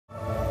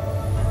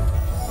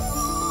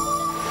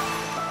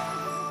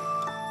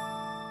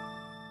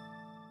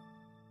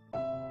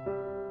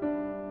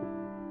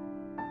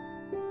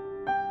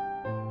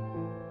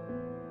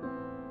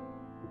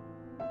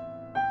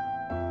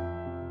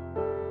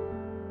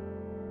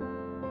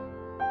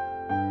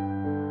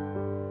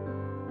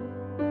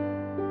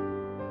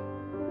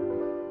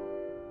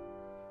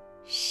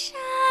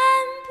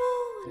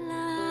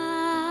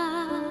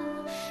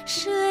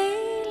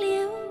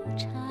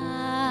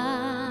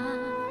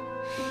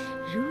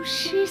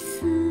是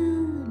司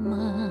马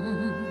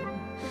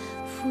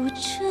富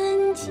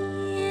春家，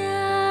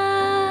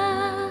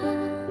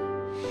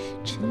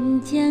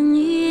春江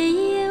月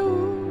夜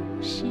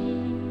50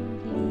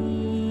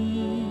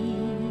里，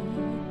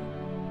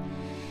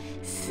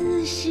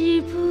四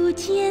时不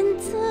见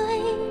醉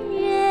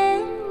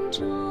人庄。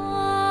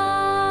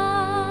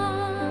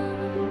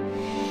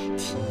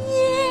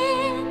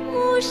天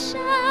目山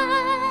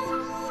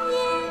岩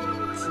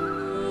江，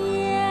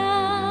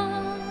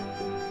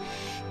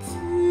紫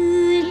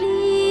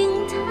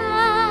岭潭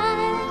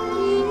云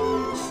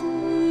香，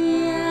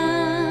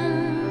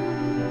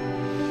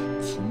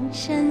青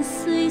山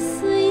岁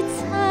岁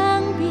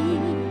苍碧，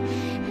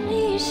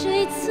绿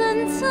水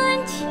寸寸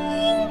听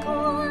过，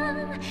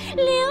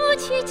流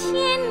去千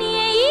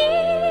年依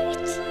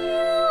旧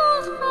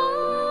好。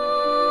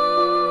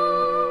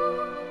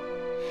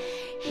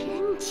人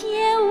间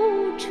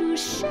无处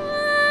生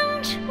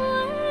春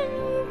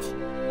天。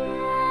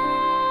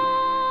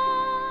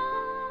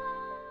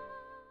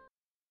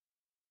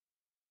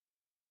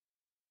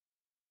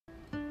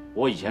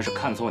我以前是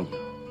看错你了，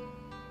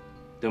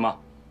对吗？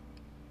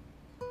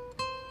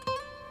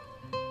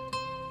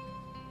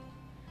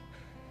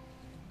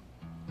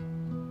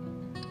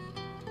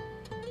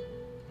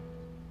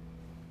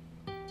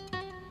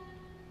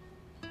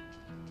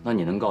那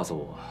你能告诉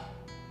我，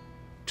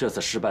这次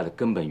失败的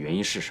根本原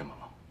因是什么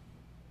吗？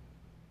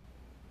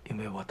因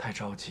为我太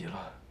着急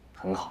了。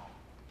很好，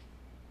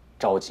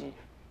着急，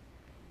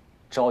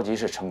着急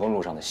是成功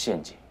路上的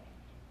陷阱，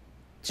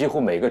几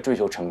乎每个追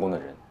求成功的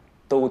人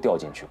都掉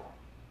进去过，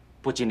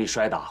不经历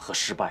摔打和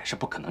失败是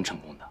不可能成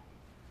功的。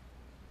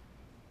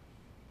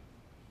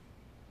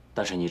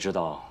但是你知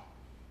道，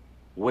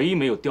唯一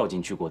没有掉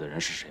进去过的人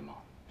是谁吗？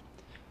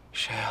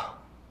谁啊？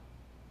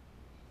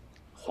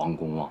黄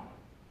公望。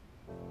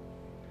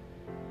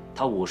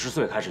他50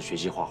岁开始学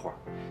习画画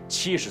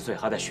，70岁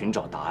还在寻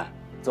找答案，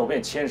走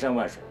遍千山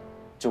万水，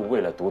就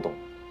为了读懂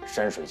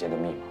山水间的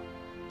密码。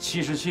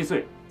77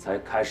岁才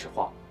开始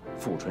画《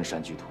富春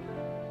山居图》，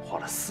画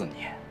了4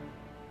年。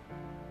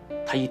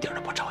他一点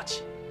都不着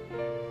急。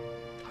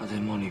他在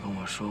梦里跟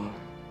我说，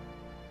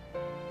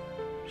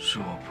是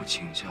我不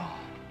请教，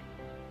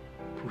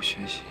不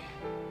学习，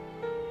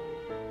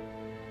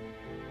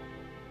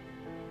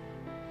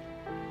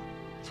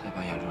才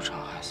把养猪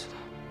场害死的。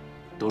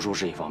读书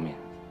是一方面，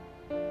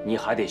你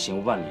还得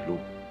行万里路，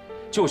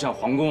就像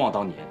黄公望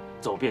当年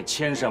走遍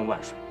千山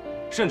万水，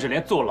甚至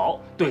连坐牢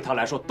对他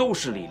来说都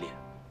是历练。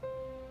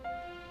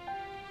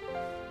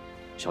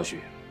小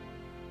许，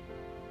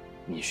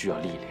你需要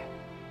历练，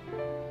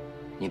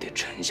你得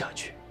沉下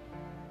去。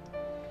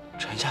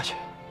沉下去？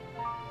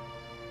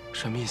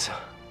什么意思？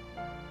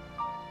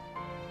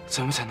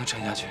怎么才能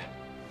沉下去？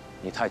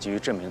你太急于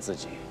证明自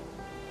己，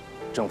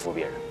征服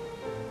别人，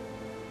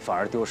反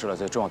而丢失了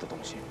最重要的东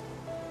西。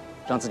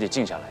让自己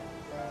静下来，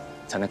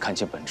才能看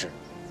清本质，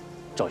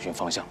找寻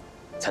方向，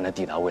才能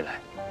抵达未来。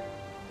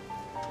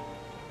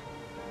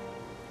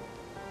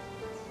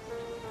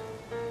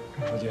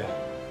郑书记，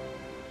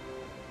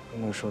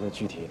能说的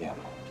具体一点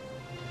吗？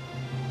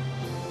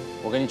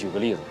我给你举个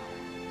例子，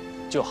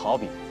就好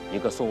比一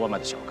个送外卖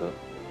的小哥，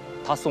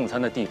他送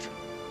餐的地址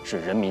是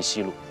人民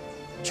西路，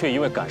却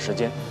因为赶时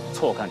间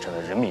错看成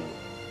了人民路。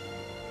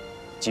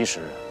即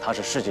使他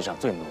是世界上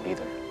最努力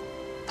的人，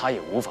他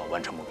也无法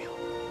完成目标。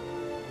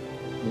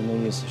您的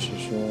意思是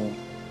说，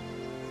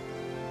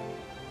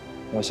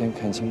要先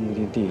看清目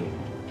的地，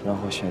然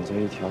后选择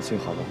一条最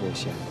好的路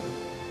线，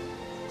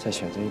再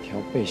选择一条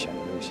备选的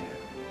路线，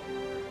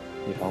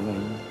以防万一。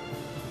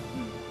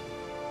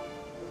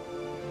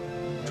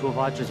出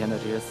发之前的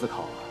这些思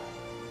考，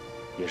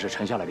也是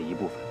沉下来的一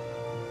部分。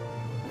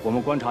我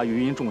们观察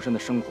芸芸众生的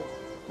生活，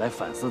来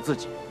反思自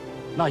己，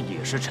那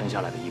也是沉下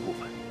来的一部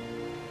分。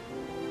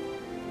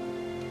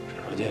郑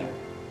书记，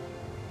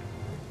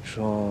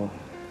说。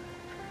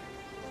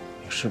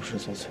是不是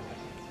做错了？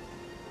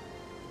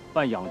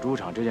办养猪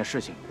场这件事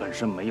情本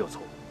身没有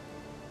错，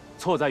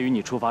错在于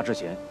你出发之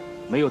前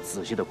没有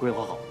仔细的规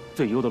划好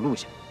最优的路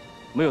线，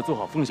没有做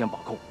好风险把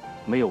控，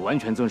没有完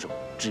全遵守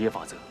职业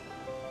法则，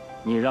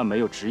你让没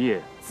有职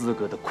业资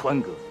格的宽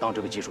哥当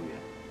这个技术员，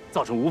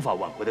造成无法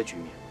挽回的局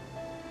面。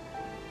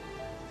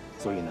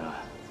所以呢，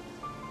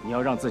你要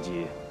让自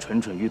己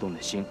蠢蠢欲动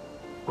的心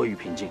归于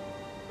平静，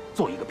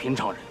做一个平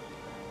常人，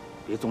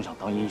别总想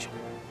当英雄。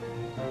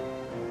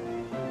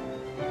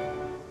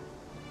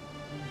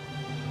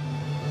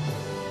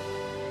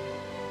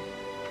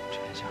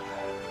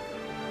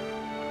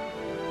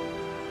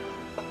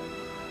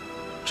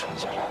沉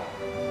下来。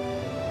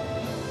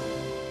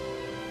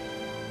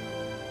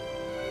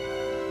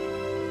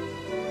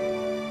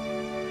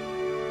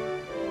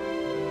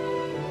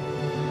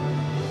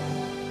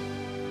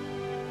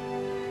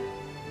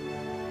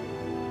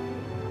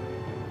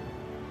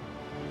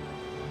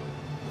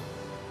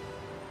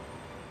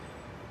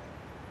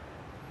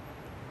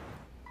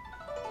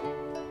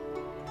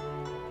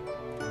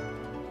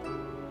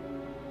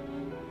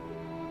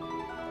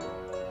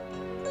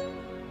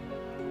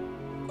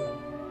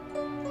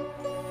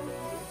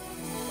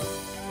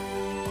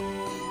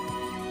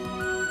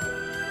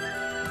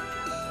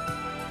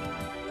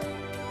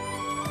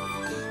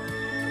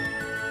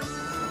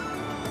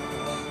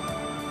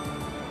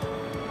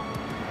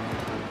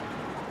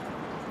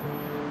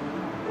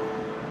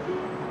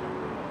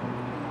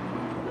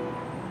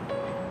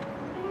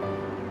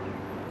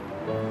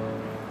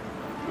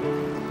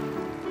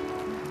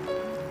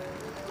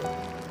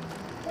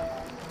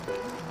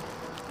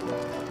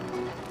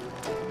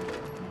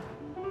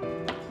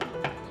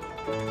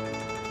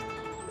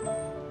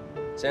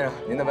先生，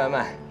您的外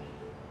卖。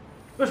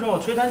为什么我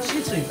催单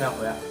7次你才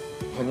回啊？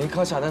您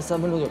刚下单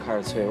3分钟就开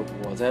始催，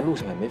我在路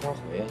上也没法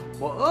回呀。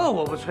我饿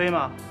我不催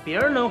吗？别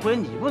人能回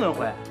你不能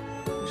回？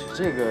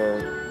这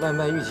个外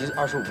卖预计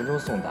25分钟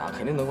送达，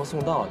肯定能够送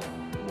到的。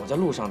我在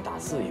路上打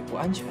字也不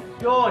安全。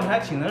哟，你还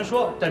挺能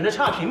说，等着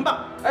差评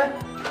吧。哎，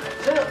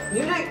先生，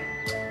您这。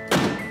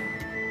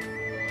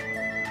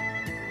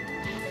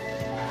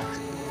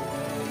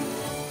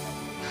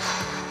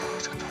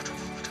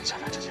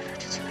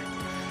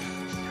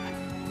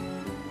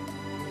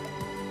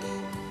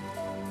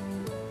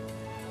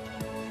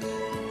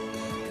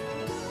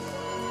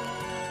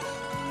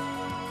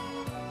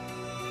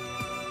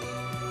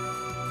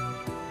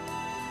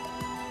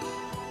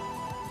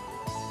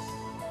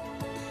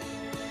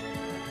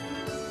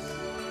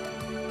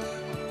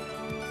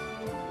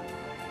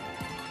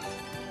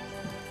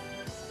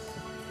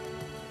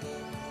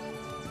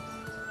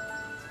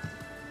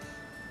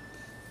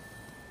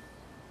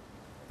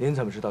 您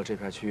怎么知道这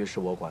片区域是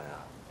我管啊？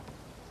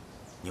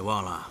你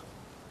忘了，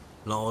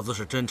老子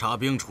是侦察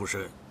兵出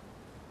身。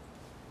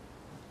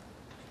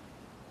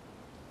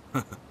呵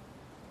呵，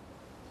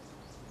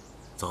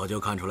早就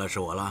看出来是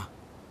我了。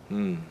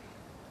嗯。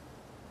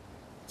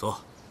坐。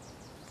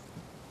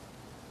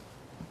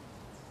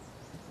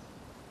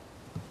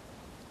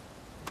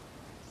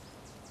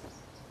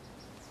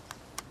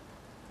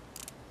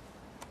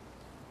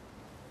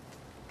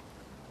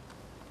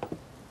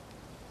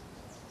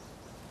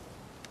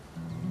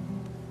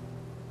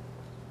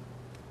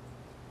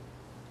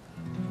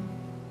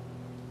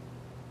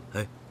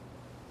哎，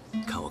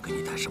看我给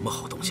你带什么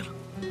好东西了？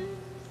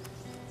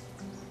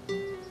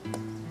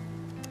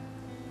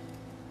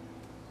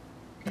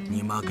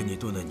你妈给你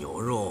炖的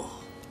牛肉、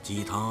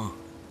鸡汤，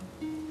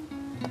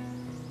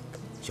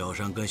小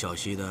山跟小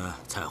西的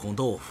彩虹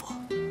豆腐。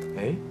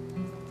哎，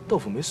豆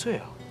腐没碎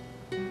啊。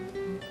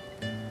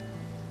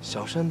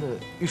小山的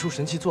御书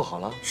神器做好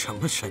了？什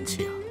么神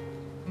器啊？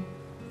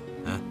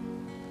哎，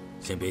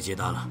先别接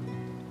单了，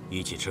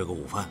一起吃个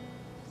午饭，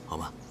好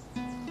吗？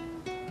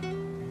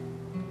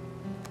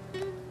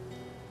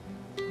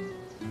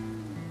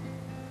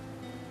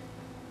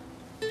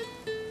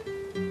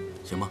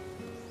 行吗？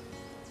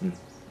嗯。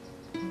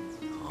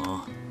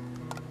好。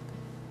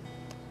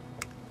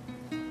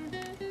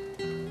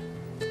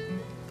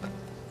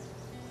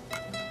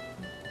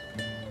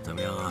怎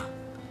么样啊？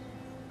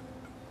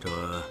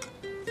这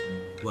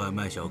外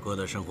卖小哥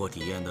的生活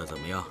体验的怎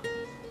么样？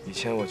以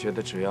前我觉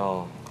得只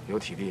要有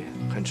体力、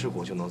肯吃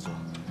苦就能做，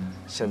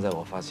现在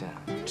我发现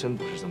真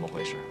不是这么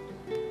回事。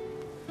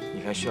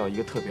你看，需要一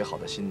个特别好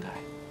的心态。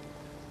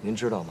您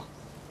知道吗？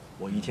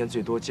我一天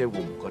最多接过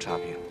5个差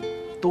评。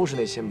 都是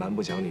那些蛮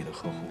不讲理的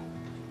客户。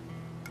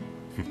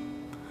哼，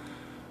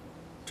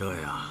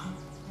这呀，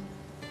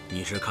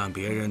你是看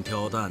别人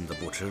挑担子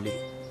不吃力。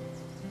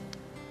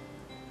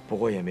不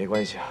过也没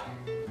关系啊，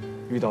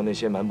遇到那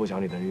些蛮不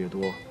讲理的人越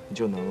多，你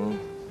就能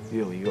越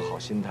有一个好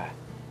心态，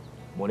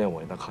磨练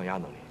我的抗压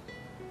能力，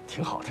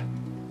挺好的。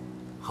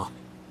好，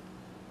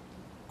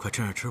快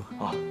趁热吃吧。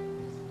啊，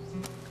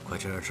快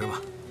趁热吃吧。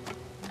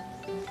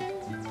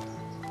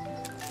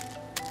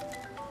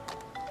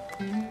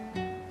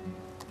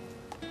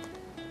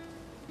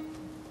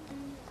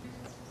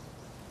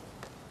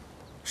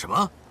 什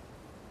么？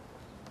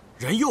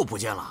人又不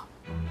见了？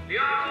李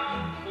阿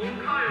公从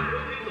抗养中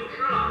心走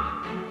失了，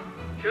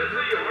全村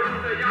有儿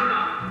童在家的，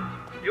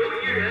有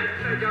1人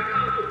在家看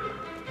护，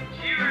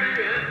其余人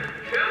员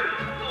全部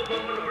出动帮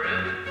忙找人。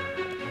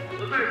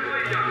我再说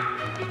一下，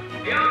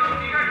李阿公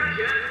离开之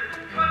前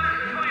穿的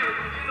是抗养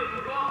中心的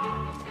服装。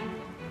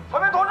村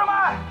民同志们，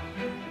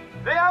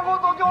李阿公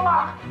走丢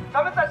了，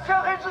咱们在天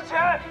黑之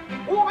前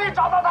务必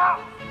找到他，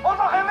否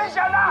则很危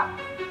险的。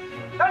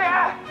大李。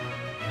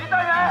 你带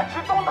人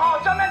去东头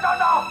正面找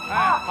找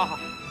啊！好好。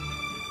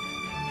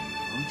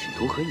王启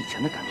图和以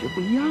前的感觉不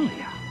一样了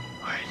呀。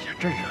哎呀，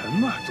这人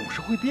嘛，总是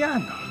会变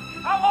的。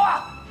阿公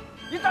啊，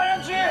你带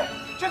人去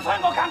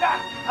村口看看，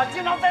他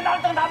经常在那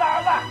儿等他的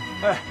儿子。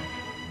哎，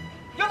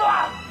刘总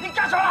啊，你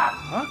干什么？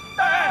啊？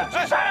带人去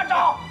山上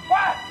找，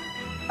快！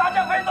大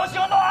家快都行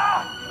动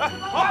啊！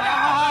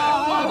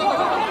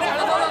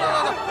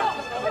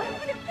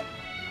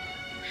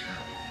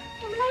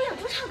我们来养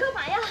猪场干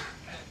嘛呀？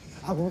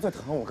 阿公最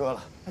疼我哥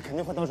了，他肯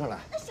定会到这儿来。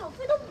那小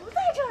飞都不在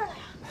这儿了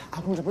呀！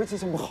阿公这不是记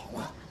性不好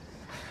吗？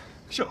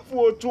小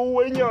富，猪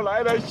为娘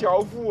来了，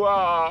小富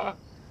啊！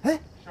哎，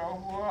小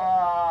富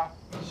啊，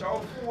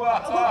小富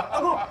啊！阿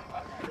公，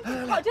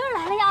跑这儿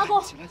来了呀，阿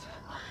公！起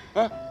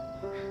来！啊，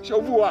小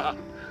富啊，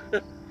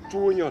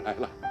猪为娘来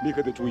了，你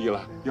可得注意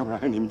了，要不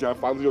然你们家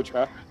房子就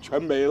全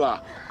没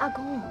了。阿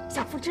公，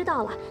小富知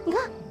道了，你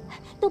看，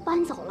都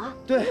搬走了，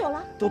对，没有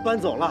了，都搬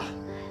走了。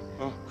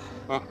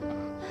啊！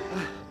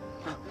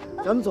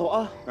 咱们走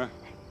啊！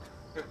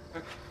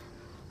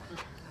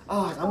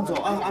啊，咱们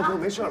走啊！阿公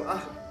没事了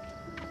啊！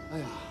哎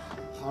呀，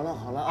好了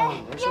好了啊，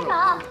没事了。院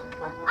长，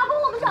阿公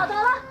我们找到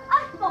了，哎，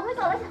往回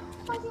走了去，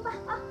放心吧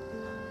啊。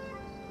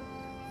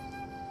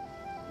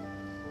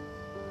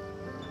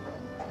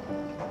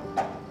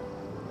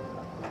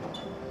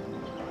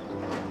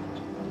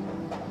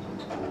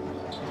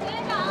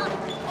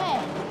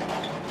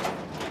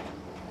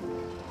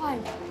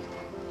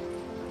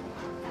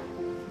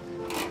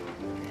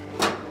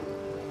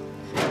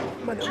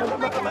慢点，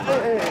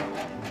哎，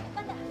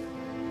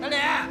大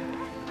脸，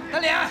大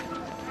脸，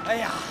哎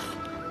呀，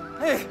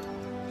哎，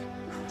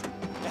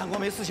梁国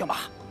没事情吧？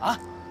啊？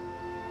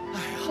哎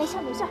呀，没事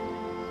没事。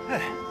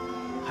哎，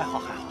还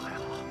好。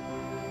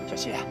小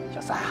谢、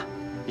小三啊，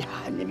呀，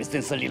你们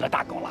真是立了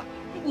大功了。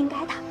应该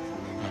的。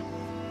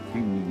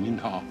领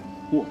导，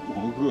我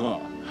饿。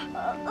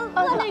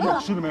那个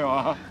吃了没有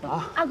啊？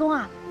阿公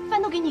啊，饭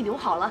都给你留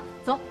好了，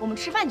走，我们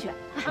吃饭去。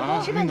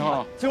吃饭去。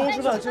进屋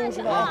吃饭，进屋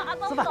吃饭啊！阿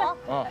公走，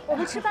我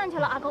们吃饭去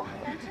了，阿公，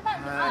我们吃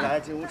饭去啊！来，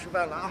进屋吃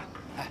饭了啊！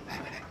哎，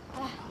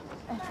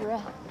主任，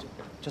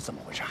这怎么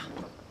回事啊？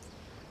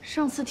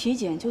上次体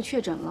检就确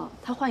诊了，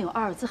他患有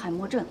阿尔兹海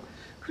默症，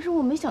可是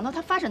我没想到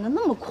他发展的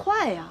那么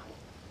快呀。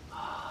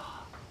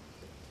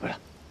不是，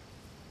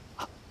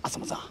怎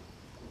么着？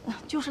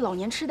就是老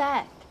年痴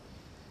呆。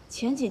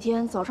前几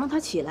天早上他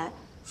起来，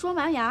刷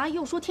完牙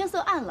又说天色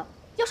暗了，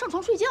要上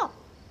床睡觉。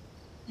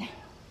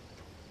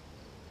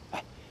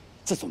哎，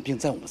这种病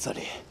在我们这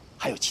里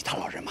还有其他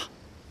老人吗？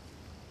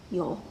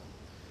有，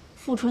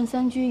富春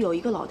山居有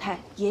一个老太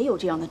也有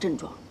这样的症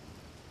状。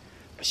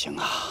不行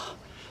啊，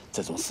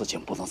这种事情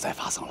不能再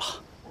发生了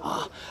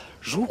啊！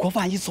如果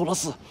万一出了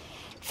事，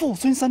富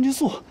春山居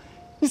树，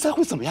你猜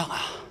会怎么样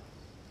啊？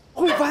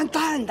会完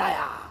蛋的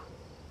呀！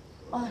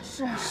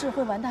是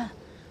会完蛋。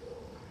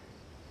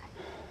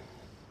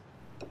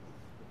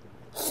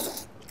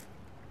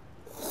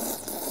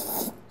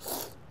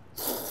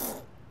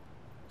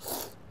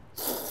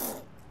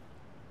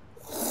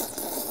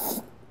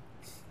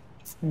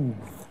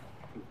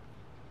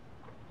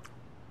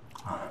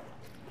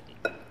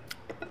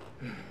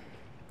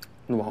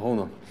那往后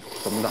呢？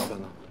怎么打算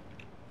呢？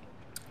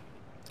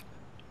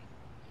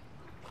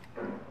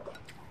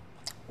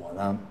我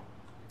呢，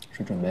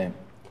是准备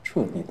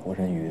彻底投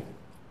身于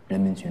人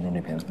民群众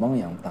这片汪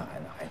洋大海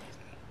的海底，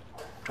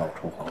找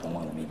出黄洪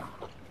旺的密码。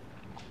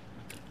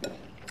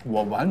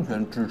我完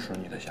全支持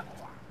你的想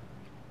法。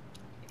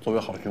作为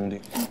好兄弟，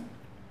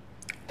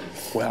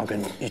我要跟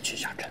你一起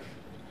下阵。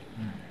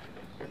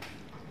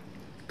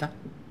干！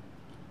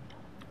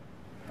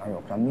哪有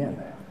干面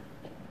的呀？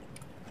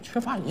缺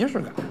乏仪式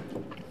感。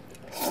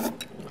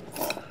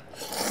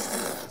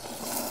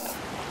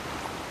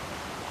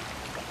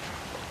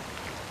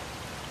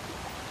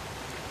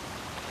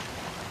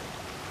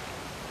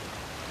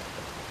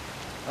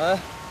哎，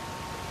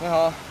你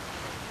好，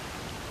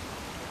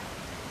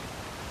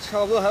差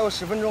不多还有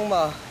10分钟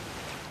吧。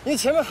你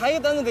前面还有一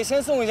个单子得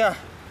先送一下，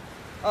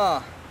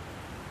啊。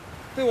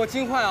对，我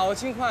尽快啊，我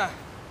尽快。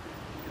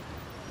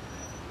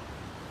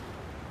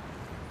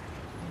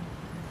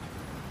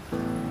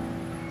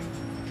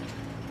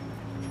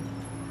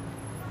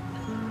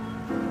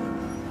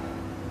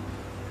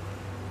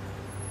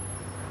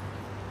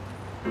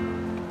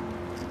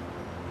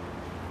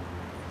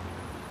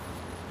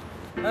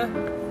哎，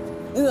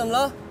你怎么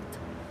了？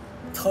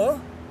疼？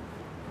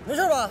没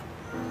事吧？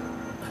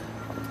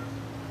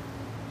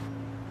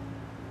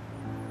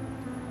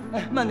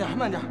哎，慢点，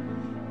慢点。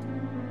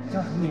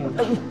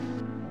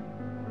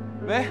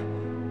喂，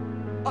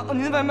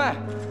您的外卖，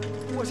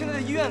我现在在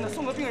医院呢，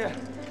送个病人。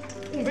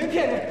我没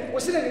骗你，我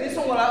现在给您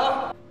送过来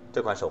啊。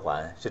这款手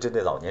环是针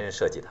对老年人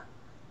设计的，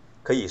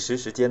可以实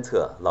时监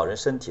测老人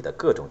身体的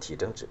各种体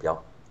征指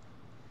标，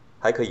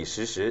还可以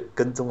实时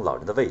跟踪老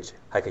人的位置，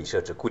还可以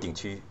设置固定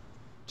区域。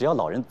只要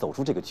老人走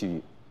出这个区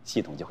域，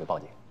系统就会报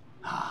警。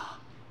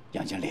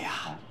杨经理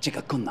啊，这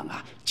个功能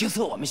啊，就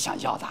是我们想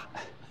要的。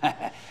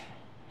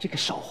这个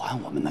手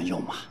环我们能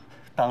用吗？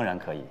当然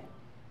可以，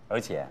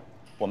而且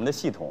我们的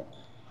系统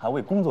还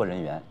为工作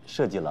人员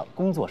设计了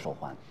工作手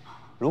环，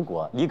如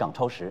果离岗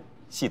超时，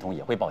系统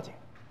也会报警。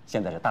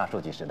现在是大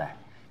数据时代，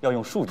要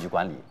用数据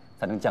管理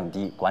才能降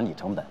低管理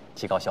成本，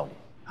提高效率。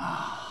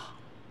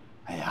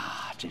哎呀，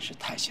真是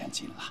太先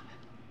进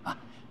了！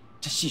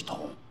这系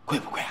统贵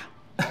不贵啊？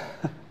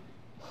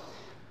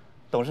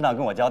董事长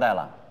跟我交代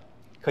了，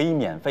可以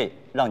免费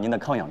让您的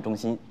康养中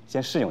心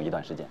先试用一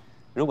段时间。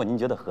如果您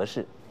觉得合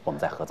适，我们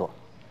再合作，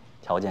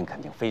条件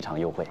肯定非常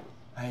优惠。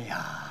哎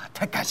呀，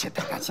太感谢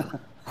了！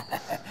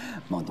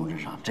孟董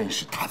事长真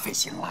是太费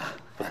心了。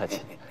不客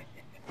气。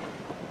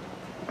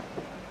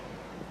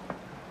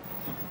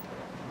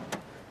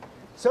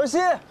小西、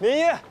林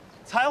一，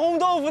彩虹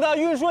豆腐的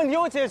运输问题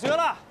我解决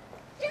了。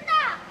真的？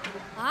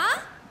啊？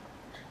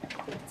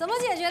怎么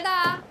解决的？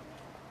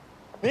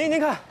林一，您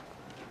看。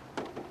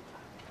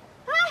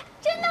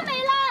真的没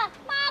了！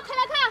妈，快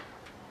来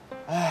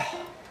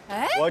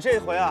看！我这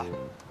回啊，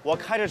我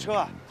开着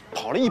车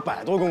跑了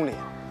100多公里，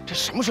这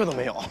什么事都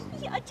没有。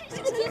哎呀，真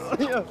是个杰夫！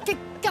这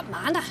干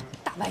嘛呢？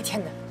大白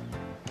天的。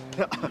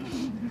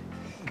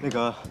那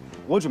个，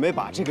我准备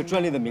把这个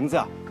专利的名字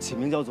啊，起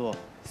名叫做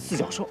“四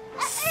脚兽”。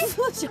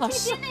4脚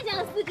兽，你真的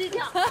讲4只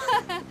脚？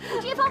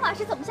你这方法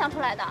是怎么想出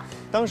来的？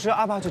当时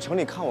阿爸去城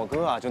里看我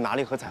哥啊，就拿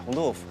了一盒彩虹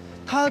豆腐。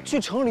他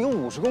去城里有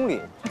50公里，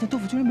发现豆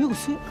腐居然没有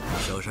碎。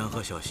小山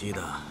和小西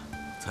的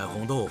彩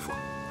虹豆腐，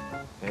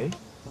哎，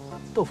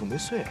豆腐没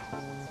碎啊！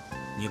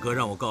你哥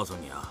让我告诉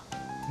你啊，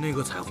那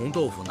个彩虹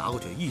豆腐拿过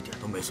去一点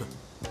都没碎，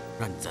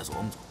让你再琢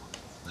磨琢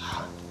磨。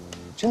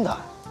真的？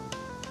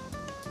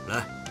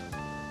来，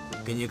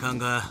给你看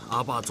看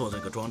阿爸做这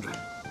个装置，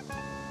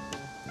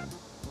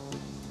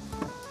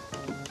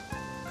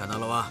看到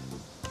了吧？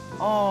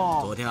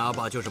哦，昨天阿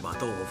爸就是把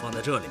豆腐放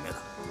在这里面的。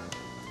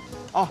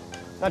哦，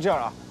那这样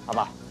啊，阿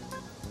爸，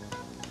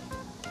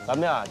咱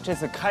们呀这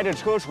次开着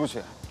车出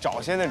去，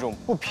找些那种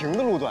不平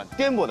的路段、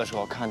颠簸的时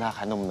候，看它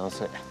还能不能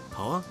碎。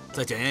好啊，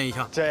再检验一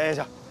下。检验一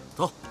下，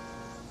走。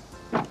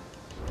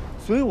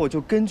所以我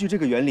就根据这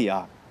个原理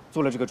啊，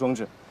做了这个装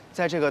置，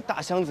在这个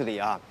大箱子里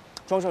啊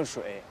装上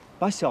水，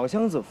把小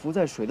箱子浮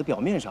在水的表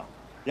面上，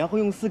然后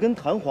用4根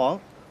弹簧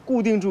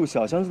固定住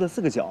小箱子的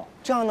4个角，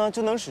这样呢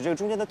就能使这个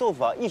中间的豆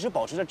腐啊一直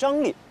保持着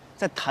张力，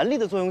在弹力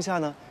的作用下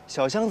呢，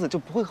小箱子就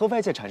不会和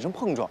外界产生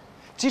碰撞，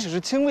即使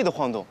是轻微的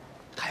晃动，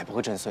它也不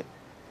会震碎。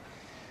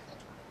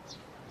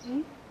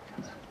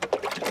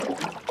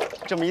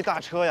这么一大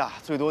车呀，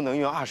最多能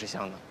运20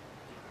箱呢。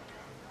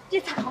这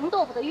彩虹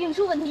豆腐的运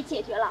输问题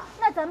解决了，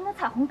那咱们的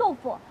彩虹豆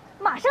腐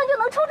马上就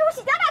能冲出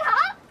许家大塘。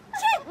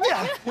去，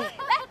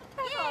来，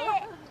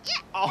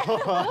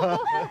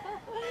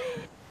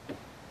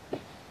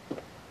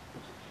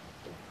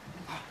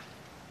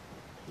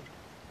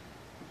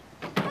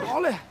好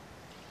嘞。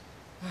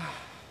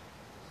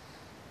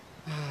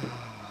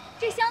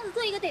这箱子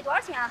做一个得多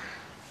少钱啊？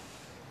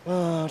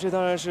这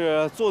当然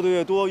是做的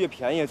越多越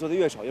便宜，做的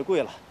越少越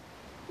贵了。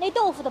那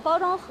豆腐的包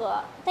装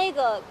盒，那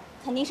个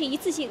肯定是一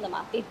次性的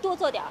嘛，得多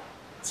做点儿，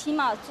起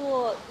码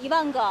做1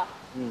万个。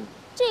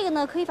这个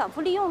呢可以反复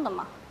利用的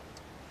嘛。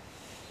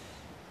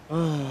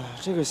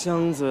这个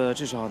箱子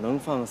至少能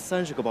放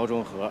30个包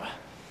装盒，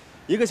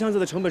一个箱子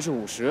的成本是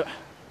50，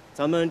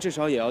咱们至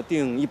少也要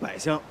订100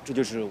箱，这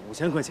就是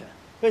5000块钱。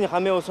这你还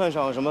没有算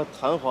上什么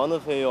弹簧的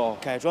费用、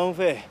改装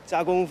费、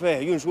加工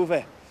费、运输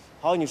费，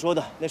还有你说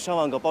的那上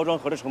万个包装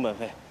盒的成本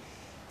费，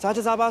杂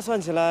七杂八算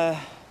起来，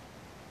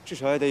至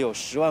少也得有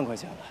10万块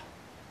钱了。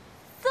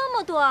这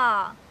么多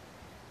啊！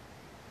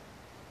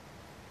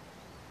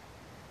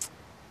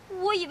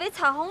我以为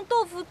彩虹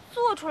豆腐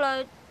做出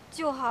来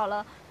就好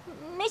了，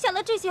没想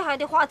到这些还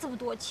得花这么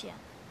多钱。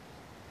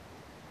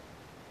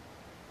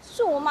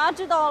是我妈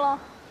知道了，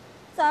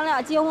咱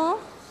俩结婚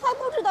还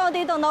不知道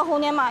得等到猴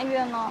年马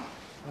月呢。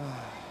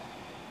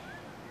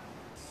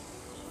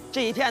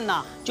这一片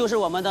呢，就是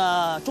我们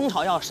的中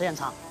草药实验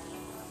舱。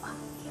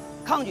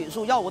抗菌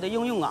素药物的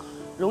应用啊，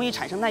容易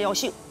产生耐药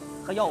性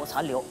和药物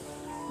残留，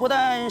不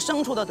但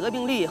牲畜的得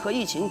病率和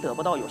疫情得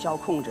不到有效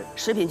控制，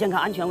食品健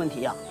康安全问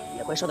题啊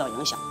也会受到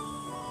影响。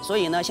所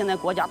以呢，现在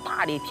国家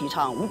大力提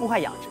倡无公害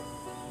养殖，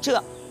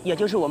这也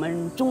就是我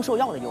们中兽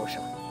药的优势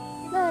了。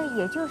那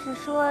也就是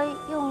说，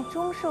用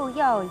中兽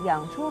药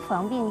养猪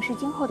防病是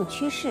今后的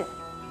趋势。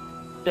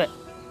对，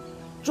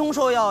中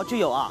兽药具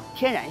有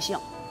天然性、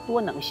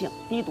多能性、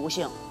低毒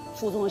性、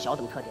副作用小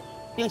等特点，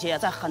并且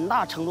在很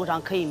大程度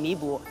上可以弥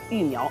补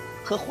育苗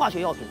和化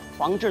学药品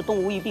防治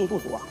动物疫病不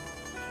足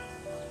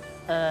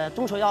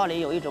中兽药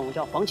里有一种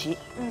叫黄芪，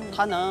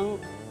它能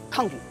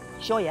抗菌、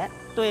消炎，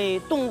对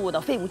动物的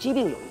肺部疾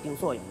病有一定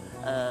作用。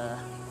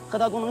和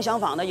它功能相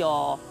仿的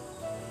有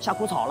夏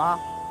枯草啦，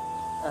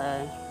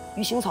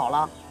鱼腥草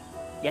啦、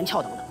连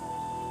翘等等。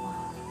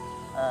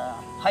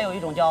还有一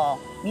种叫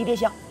迷迭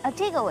香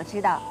这个我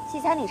知道，西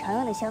餐里常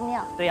用的香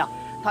料。对呀，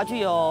它具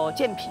有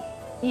健脾、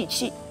益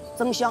气、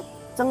增香、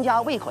增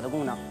加胃口的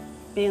功能，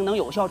并能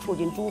有效促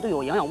进猪对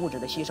有营养物质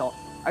的吸收，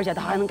而且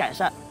它还能改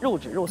善肉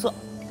质肉色。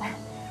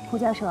胡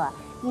教授啊，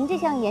您这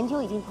项研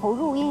究已经投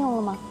入应用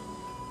了吗？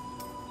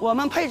我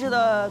们配置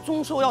的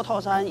中兽药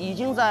套餐已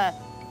经在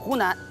湖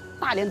南、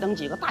大连等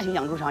几个大型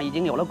养猪场已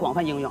经有了广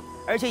泛应用，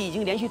而且已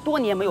经连续多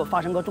年没有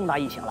发生过重大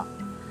疫情了。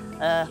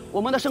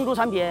我们的生猪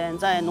产品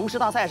在农事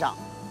大赛上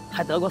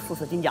还得过4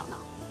次金奖呢。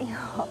哎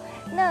呦，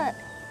那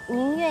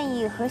您愿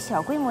意和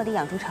小规模的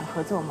养猪场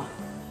合作吗？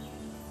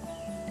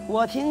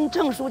我听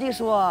郑书记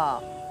说，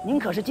您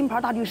可是金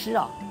牌大律师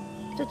啊，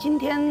这今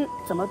天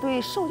怎么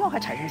对兽药还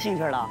产生兴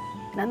趣了？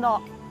难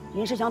道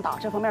您是想打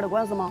这方面的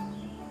官司吗？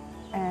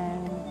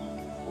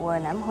我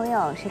男朋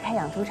友是开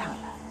养猪场的，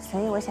所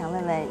以我想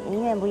问问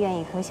您愿不愿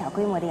意和小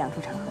规模的养猪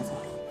场合作？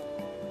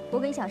我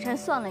给小山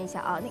算了一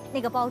下啊，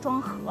那个包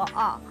装盒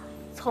啊，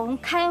从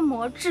开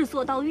模制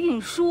作到运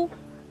输，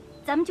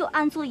咱们就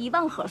按做1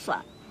万盒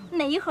算，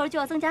每一盒就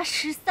要增加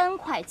13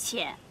块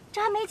钱，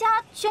这还没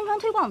加宣传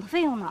推广的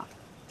费用呢。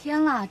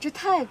天啦，这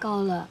太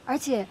高了！而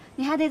且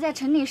你还得在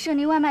城里设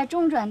立外卖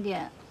中转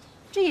点，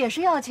这也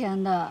是要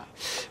钱的。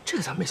这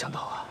个咱没想到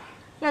啊！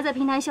要在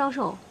平台销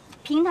售，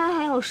平台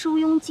还要收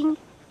佣金，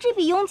这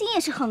笔佣金也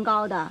是很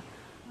高的。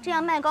这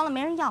样卖高了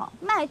没人要，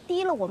卖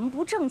低了我们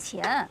不挣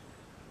钱，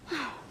唉，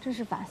真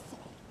是烦死了。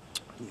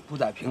你不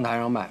在平台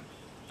上卖，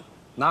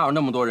哪有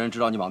那么多人知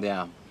道你网店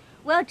啊？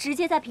我要直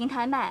接在平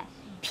台卖，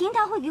平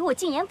台会给我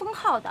禁言封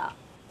号的，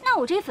那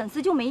我这些粉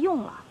丝就没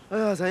用了。哎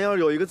呀，咱要是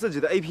有一个自己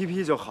的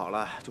APP 就好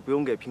了，就不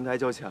用给平台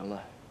交钱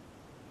了。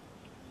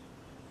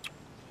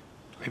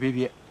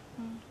APP，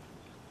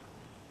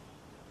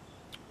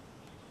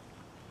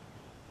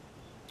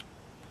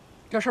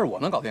这事儿我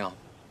能搞定。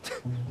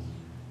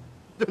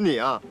就你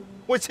啊，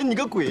我信你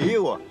个鬼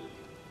我！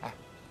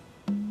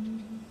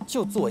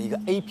就做一个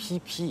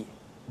APP，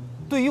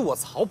对于我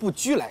曹不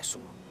拘来说，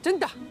真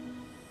的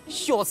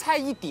小菜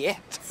一碟。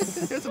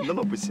你怎么那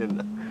么不信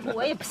呢？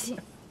我也不信。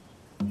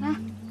哎，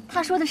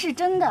他说的是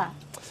真的。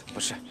不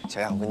是，小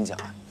雅，我跟你讲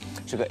啊，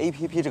这个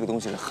APP 这个东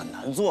西是很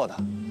难做的，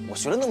我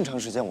学了那么长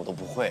时间我都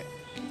不会，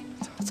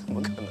怎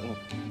么可能？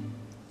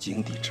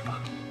井底之蛙。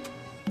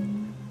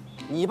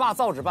你爸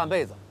造纸半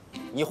辈子，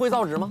你会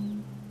造纸吗？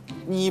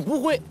你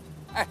不会，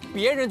哎，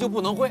别人就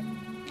不能会。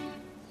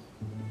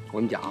我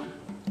跟你讲啊，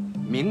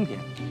明天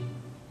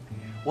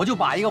我就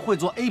把一个会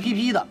做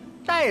APP 的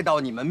带到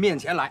你们面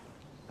前来。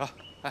啊，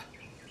哎，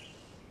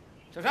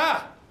小陈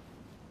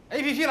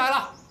 ，APP 来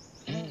了。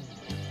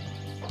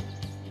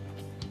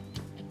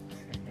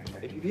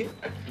APP，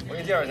 我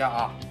给你介绍一下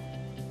啊，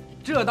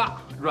浙大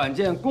软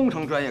件工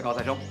程专业高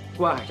材生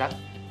关海山，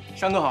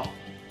山哥好。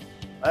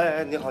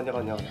哎，你好，你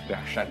好，你好，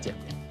两山见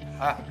面。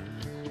哎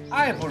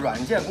，App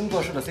软件工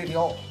作室的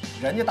CTO，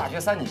 人家大学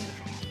3年级的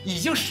时候已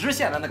经实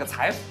现了那个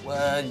财富，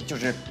就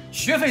是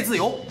学费自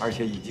由，而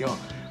且已经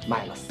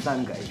卖了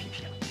3个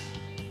APP 了。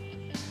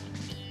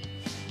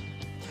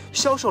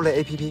销售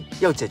类 APP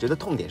要解决的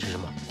痛点是什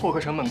么？获客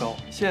成本高，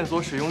线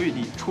索使用率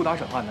低，触达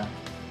转化难，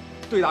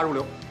对答如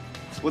流。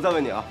我再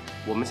问你啊，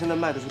我们现在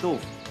卖的是豆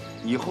腐，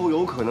以后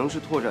有可能是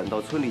拓展到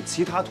村里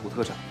其他土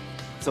特产，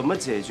怎么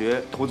解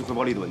决投资回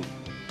报率的问题？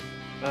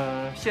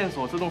线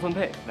索自动分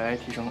配来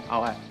提升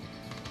ROI。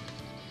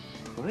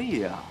可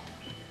以啊，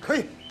可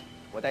以，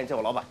我带你见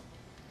我老板。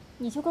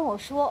你就跟我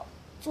说，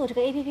做这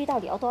个 APP 到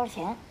底要多少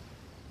钱？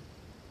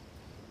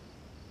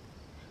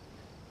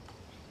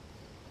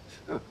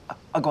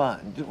阿关，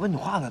你问你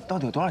话呢，到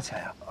底有多少钱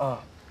呀？啊，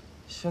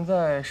现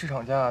在市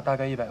场价大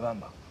概100万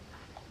吧。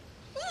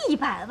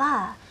100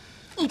万？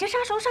你这杀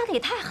熟杀的也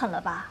太狠了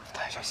吧！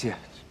小希，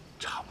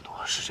差不多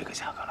是这个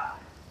价格了。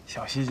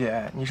小希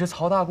姐，你是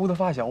曹大姑的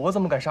发小，我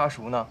怎么敢杀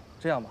熟呢？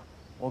这样吧，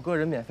我个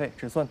人免费，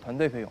只算团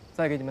队费用，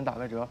再给你们打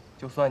个折，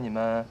就算你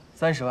们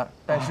30万。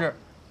但是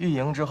运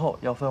营之后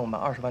要分我们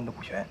20万的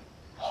股权。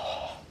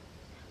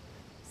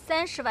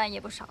30万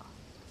也不少，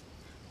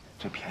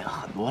这便宜了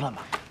很多了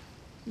嘛。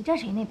你站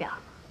谁那边？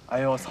哎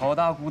呦，曹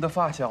大姑的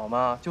发小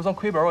嘛，就算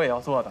亏本我也要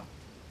做的。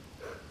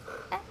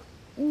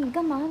你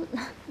干嘛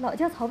老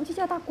叫曹不去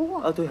叫大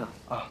姑啊？对呀。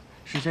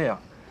是这样，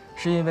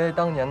是因为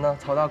当年呢，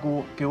曹大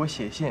姑给我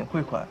写信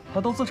汇款，她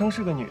都自称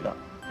是个女的，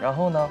然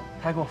后呢，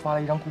她还给我发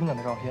了一张姑娘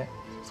的照片，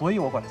所以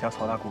我管她叫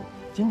曹大姑。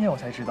今天我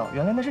才知道，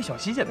原来那是小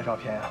希姐的照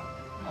片啊。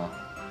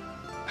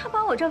她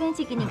把我照片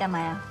寄给你干嘛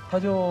呀？她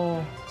就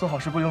做好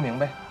事不留名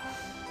呗。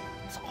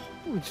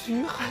不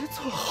拘还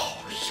做好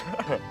事？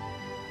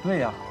对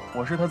呀，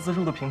我是她资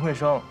助的贫困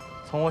生，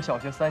从我小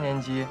学3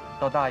年级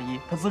到大1，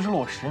她资助了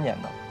我10年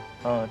呢。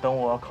等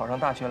我考上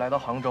大学来到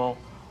杭州，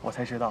我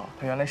才知道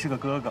他原来是个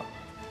哥哥。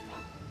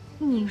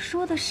你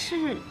说的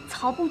是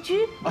曹不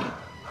拘？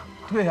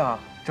对呀，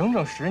整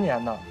整10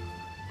年呢，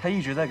他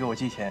一直在给我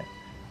寄钱。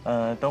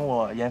等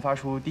我研发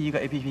出第一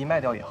个 APP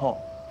卖掉以后，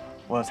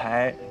我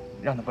才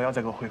让他不要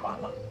再给我汇款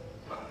了。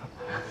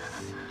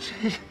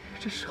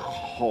这是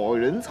好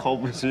人曹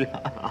不拘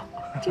啊！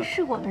这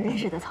是我们认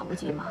识的曹不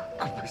拘吗？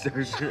不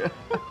像是。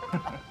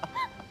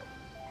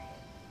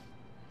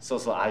叔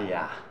叔阿姨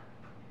啊。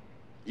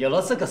有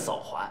了这个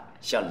手环，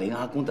像林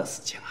阿公的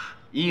事情啊，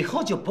以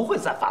后就不会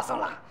再发生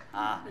了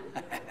啊！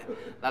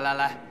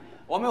来，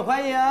我们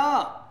欢迎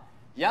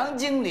杨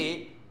经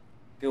理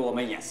给我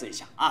们演示一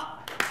下啊！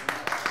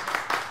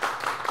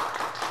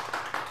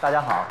大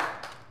家好，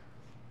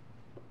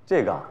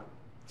这个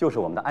就是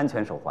我们的安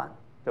全手环。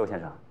这位先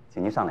生，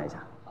请您上来一下。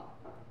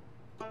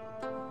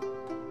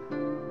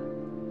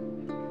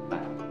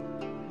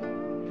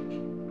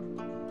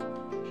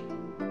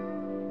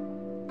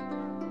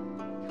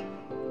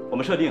我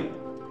们设定，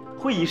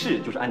会议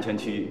室就是安全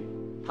区域，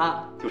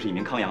他就是一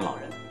名康养老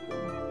人，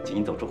请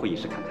您走出会议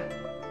室看看。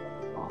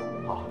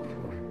好。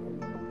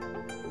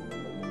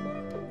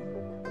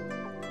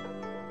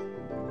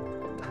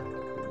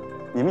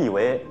你们以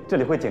为这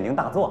里会警铃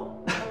大作？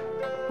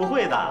不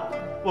会的，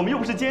我们又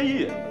不是监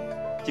狱，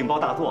警报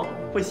大作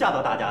会吓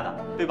到大家的，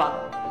对吧？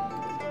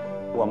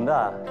我们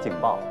的警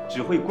报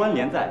只会关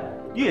联在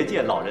越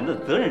界老人的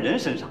责任人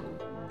身上。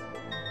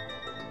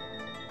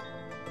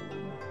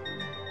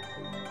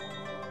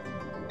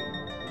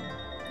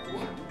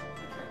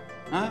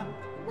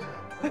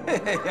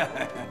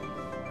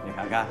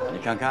你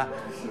看看，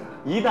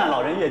一旦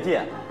老人越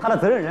界，他的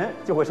责任人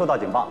就会收到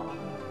警报，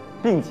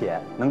并且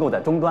能够在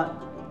终端，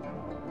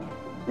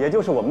也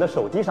就是我们的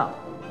手机上，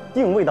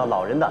定位到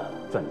老人的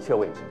准确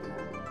位置。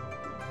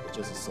也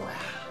就是说呀，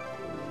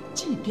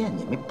即便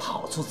你们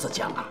跑出浙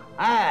江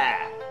啊，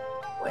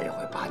我也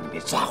会把你们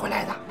抓回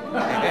来的。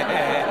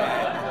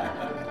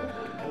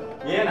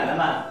爷爷奶奶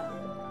们，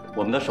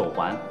我们的手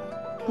环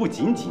不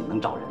仅仅能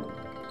找人，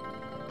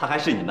它还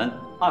是你们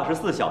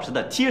24小时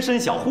的贴身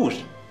小护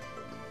士。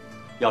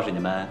要是你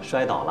们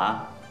摔倒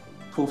了、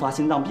突发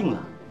心脏病了、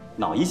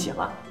脑溢血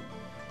了，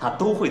它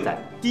都会在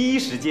第一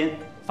时间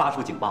发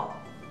出警报。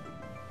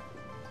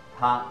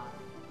它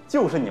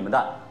就是你们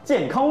的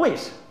健康卫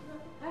士。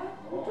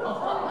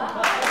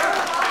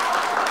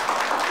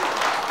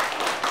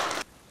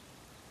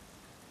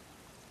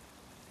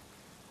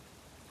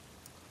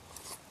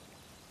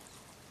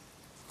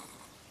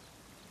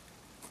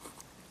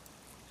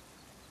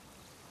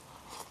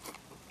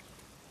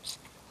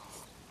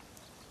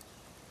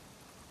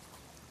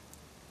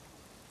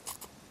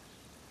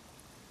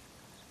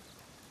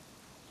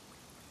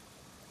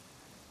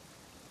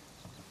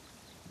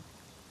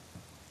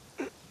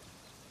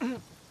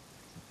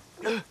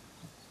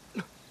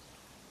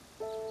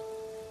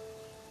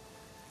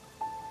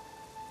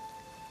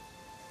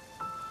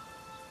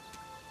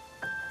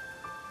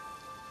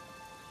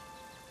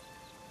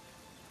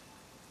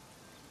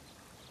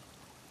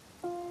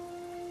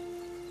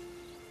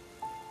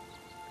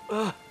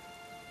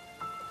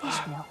为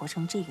什么要活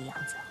成这个样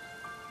子？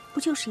不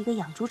就是一个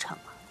养猪场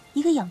吗？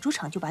一个养猪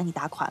场就把你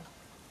打垮了。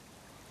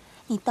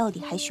你到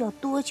底还需要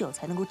多久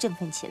才能够振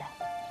奋起来？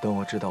等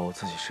我知道我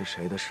自己是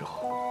谁的时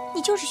候。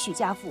你就是许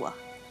家富啊，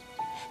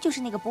就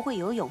是那个不会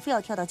游泳非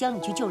要跳到江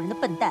里去救人的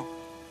笨蛋，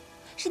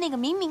是那个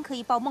明明可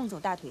以抱孟总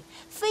大腿，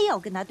非要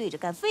跟他对着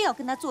干，非要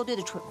跟他作对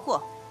的蠢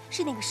货，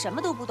是那个什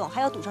么都不懂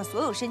还要赌上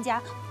所有身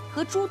家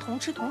和猪同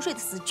吃同睡的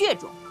死倔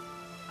种。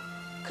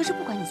可是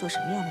不管你做什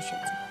么样的选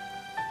择，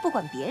不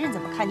管别人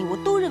怎么看你，我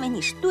都认为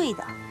你是对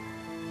的。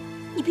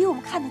你比我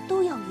们看的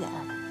都要远。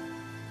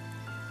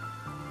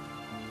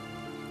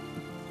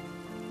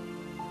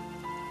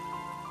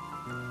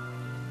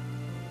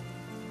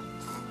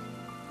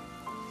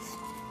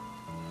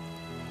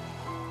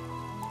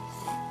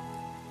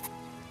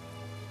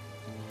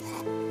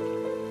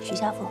许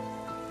家富，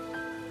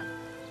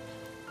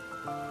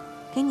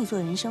给你做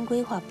人生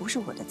规划不是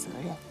我的责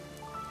任，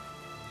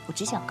我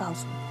只想告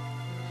诉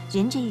你，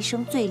人这一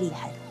生最厉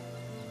害的，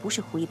不是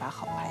胡一把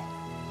好牌，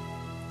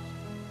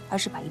而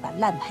是把一把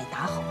烂牌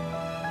打好。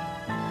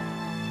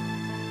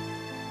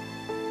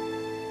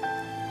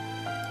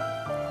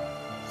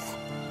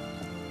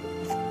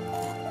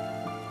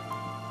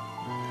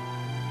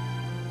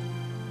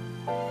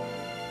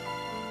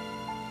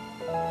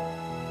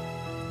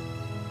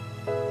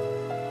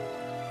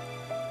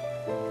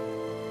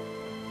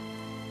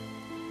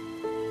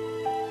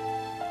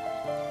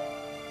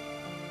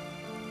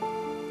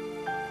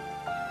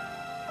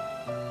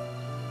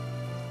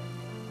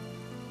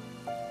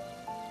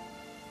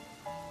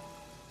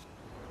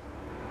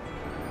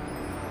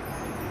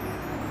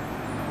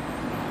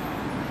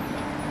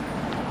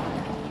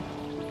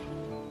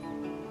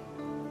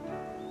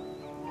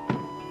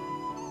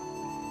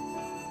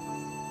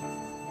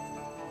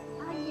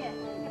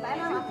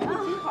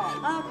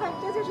啊，快，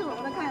这就是我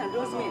们的康养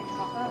中心。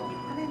好，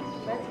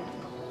来，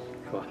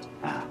是吧？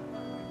啊，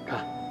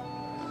看，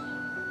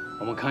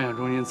我们康养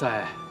中心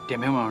在点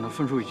评网上的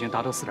分数已经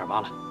达到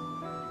4.8了。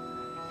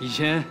以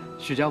前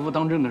许家富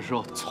当政的时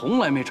候，从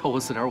来没超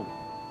过4.5。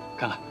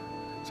看看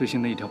最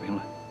新的一条评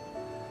论：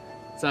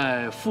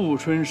在富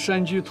春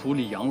山居图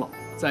里养老，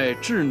在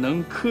智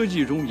能科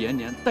技中延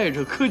年，戴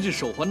着科技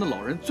手环的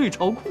老人最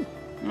潮酷。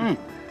嗯，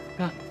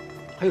看，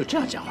还有这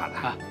样讲话的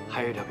啊！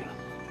还有一条评论。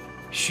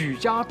许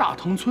家大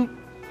塘村，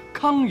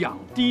康养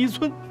第一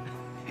村。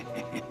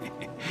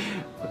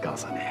我告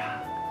诉你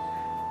啊，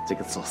这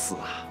个做事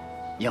啊，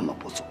要么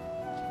不做，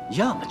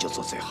要么就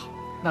做最好。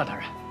那当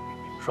然，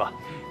说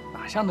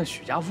哪像那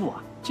许家富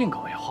啊，进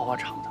口也花花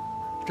肠的。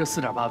这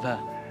4.8分，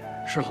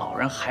是老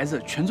人孩子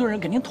全村人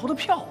给您投的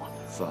票啊。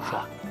是吧？说，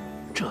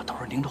这都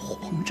是您的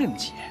红政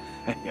绩。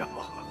哎呦，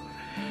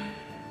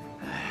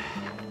哎，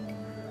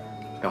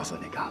告诉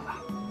你干了，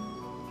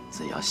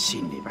只要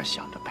心里边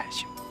想着百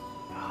姓。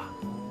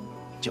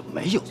就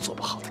没有做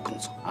不好的工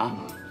作啊！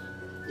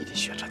你得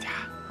学着点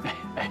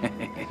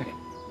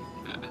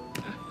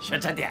学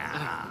着点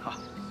啊！好。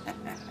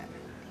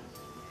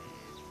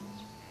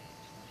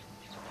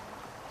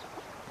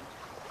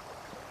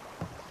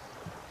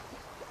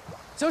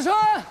小春，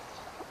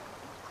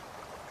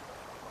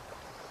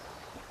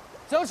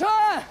小春，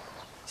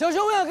小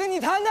春，我想跟你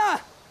谈谈，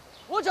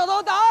我找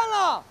到答案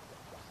了。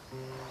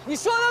你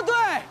说的对，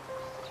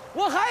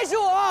我还是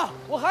我，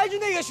我还是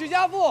那个许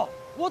家富。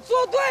我做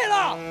对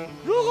了。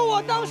如果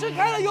我当时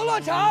开了游乐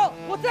场，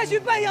我再去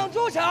办养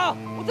猪场，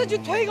我再去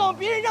推广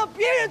别人，让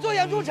别人做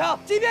养猪场，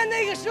即便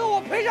那个时候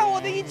我赔上我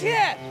的一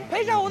切，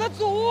赔上我的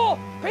祖屋，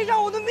赔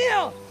上我的命，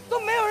都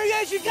没有人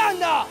愿意去干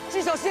的。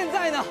至少现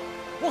在呢，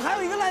我还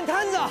有一个烂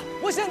摊子。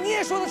我想你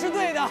也说的是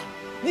对的，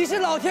你是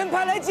老天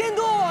派来监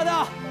督我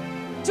的，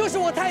就是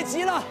我太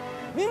急了，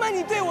明白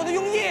你对我的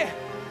用意。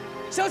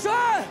小春。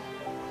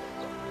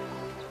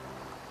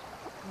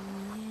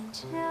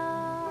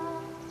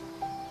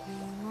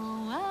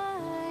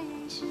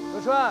小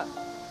春，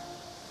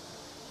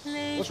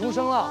我重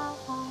生了，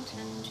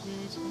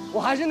我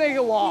还是那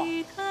个我，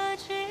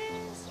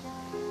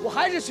我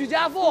还是许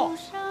家富，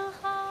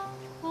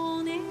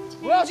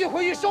我要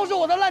回去收拾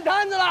我的烂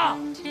摊子了。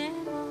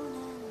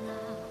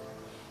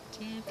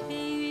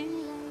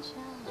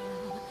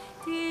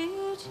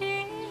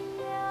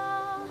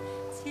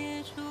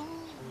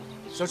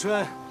小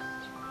春，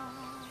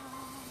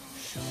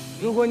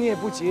如果你也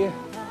不急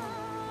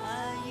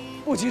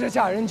着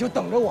嫁人，你就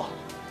等着我，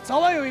早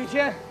晚有一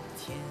天。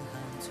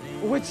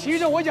我会骑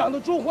着我养的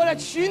猪回来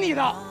娶你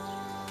的。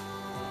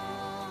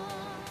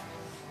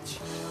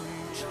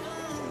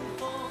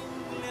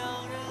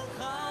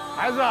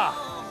孩子，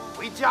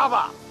回家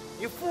吧，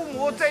你父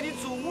母在你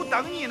祖屋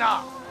等你呢。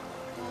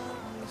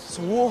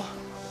祖屋？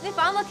那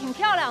房子挺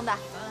漂亮的，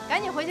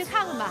赶紧回去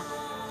看看吧。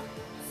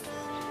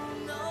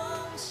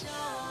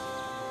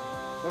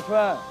小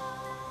春。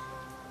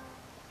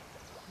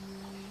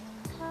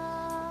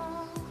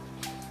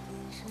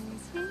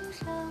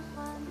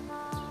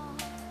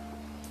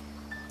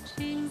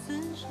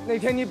那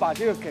天你把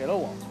这个给了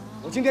我，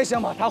我今天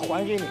想把它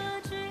还给你。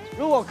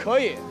如果可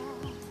以，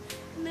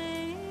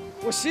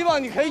我希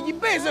望你可以一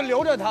辈子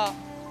留着它。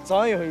早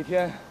晚有一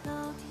天，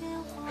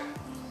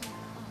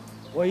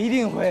我一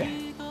定会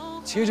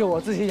骑着我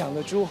自己养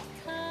的猪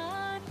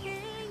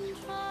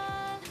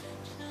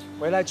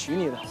回来娶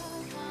你的。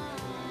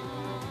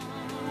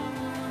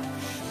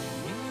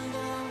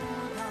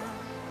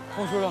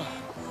洪叔叔、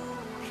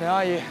沈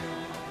阿姨，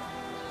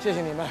谢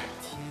谢你们。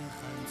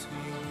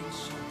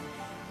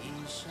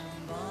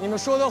你们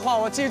说的话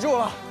我记住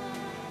了。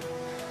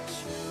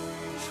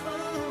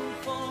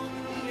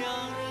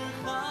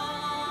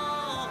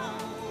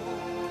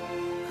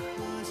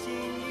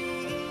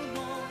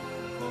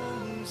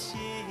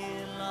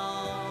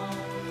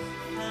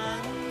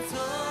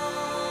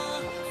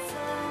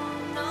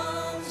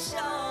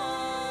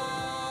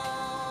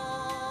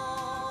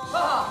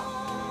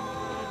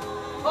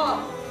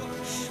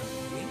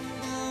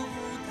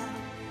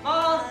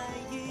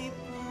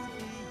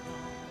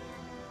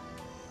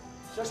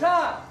 小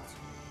善，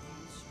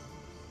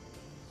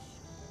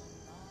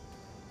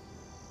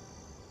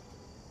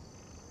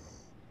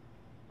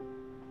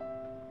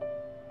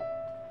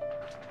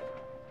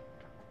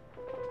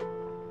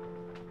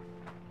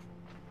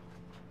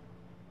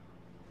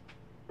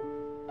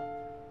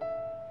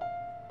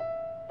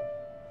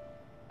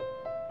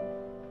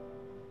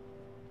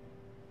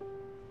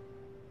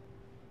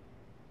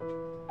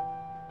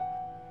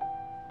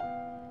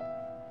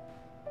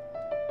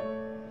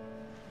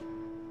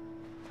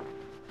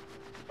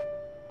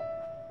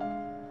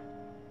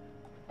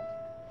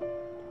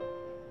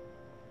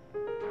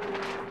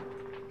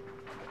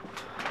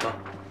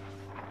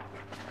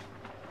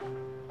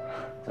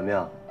怎么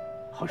样，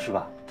好吃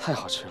吧？太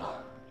好吃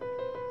了。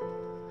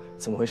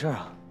怎么回事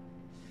啊？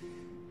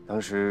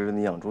当时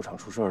你养猪场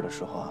出事儿的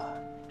时候啊，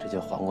这些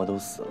黄瓜都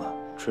死了，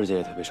春姐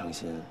也特别伤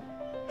心，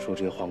说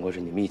这些黄瓜是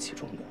你们一起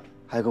种的，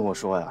还跟我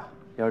说呀，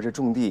要是这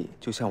种地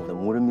就像我的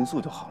无人民宿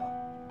就好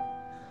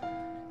了，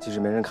即使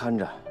没人看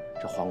着，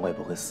这黄瓜也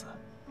不会死。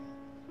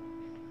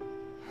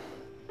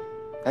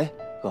哎，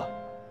哥，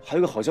还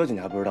有个好消息你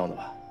还不知道呢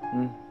吧？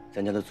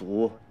咱家的祖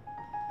屋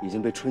已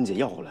经被春姐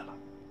要回来了。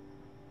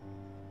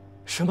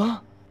 什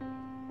么？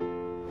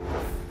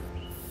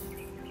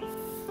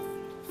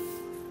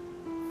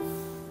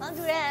王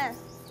主任。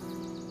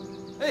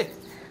哎，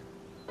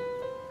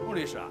穆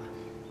律师啊，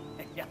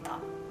哎呀，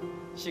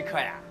稀客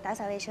呀！打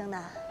扫卫生呢。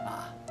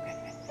啊。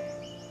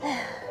哎呀，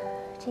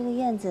这个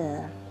院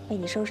子被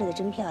你收拾得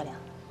真漂亮。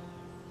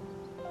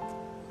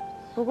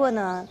不过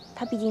呢，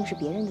它毕竟是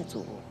别人的祖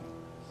屋。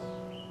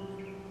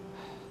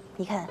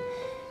你看，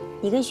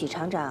你跟许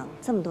厂长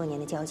这么多年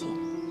的交情，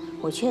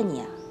我劝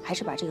你啊。 还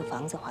是把这个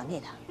房子还给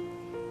他。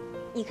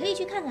你可以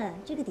去看看，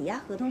这个抵押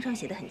合同上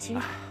写的很清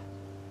楚。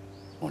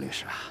穆律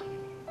师啊，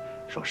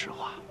说实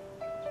话，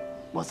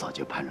我早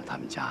就盼着他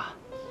们家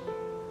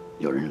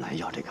有人来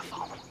要这个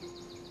房子了。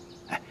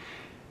哎，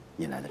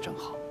你来的正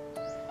好。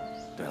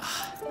对了，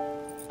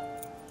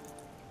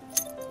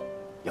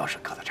钥匙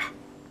搁在这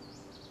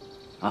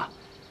儿。啊，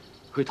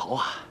回头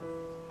啊，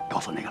告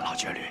诉那个老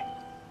绝驴，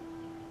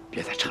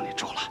别在城里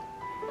住了，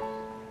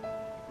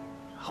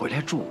回来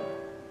住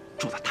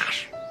得踏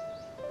实。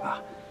 啊，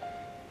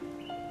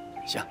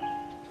行，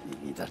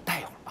你在这待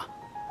一会儿啊，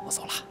我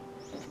走了。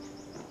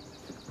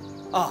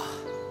啊，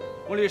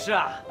穆律师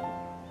啊，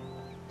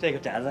这个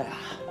宅子呀，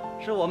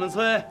是我们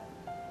村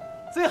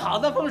最好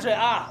的风水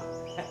啊。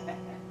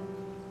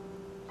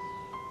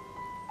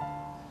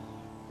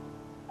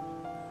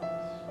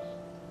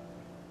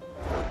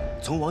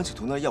从王启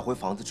图那要回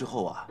房子之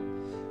后啊，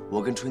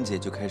我跟春姐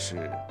就开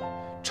始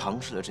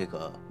尝试了这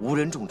个无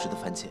人种植的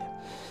番茄，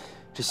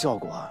这效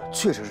果啊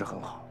确实是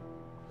很好。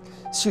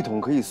 系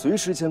统可以随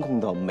时监控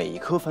到每一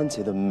颗番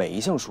茄的每一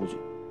项数据，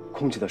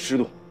空气的湿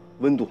度、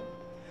温度，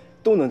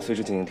都能随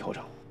时进行调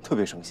整，特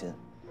别省心，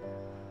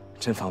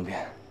真方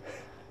便。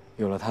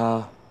有了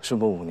它，顺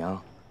伯母娘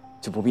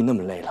就不必那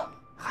么累了。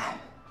嗨，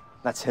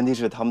那前提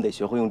是他们得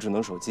学会用智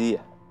能手机。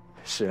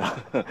是啊，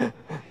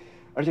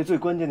而且最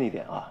关键的一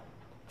点啊，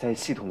在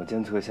系统的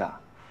监测下，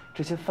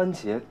这些番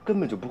茄根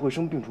本就不会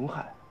生病虫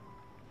害。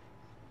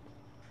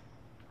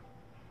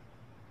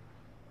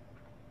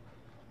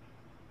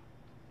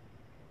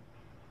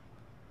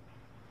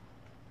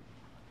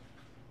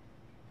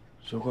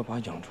 如果把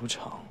养猪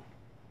场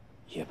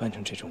也办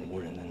成这种无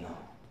人的呢？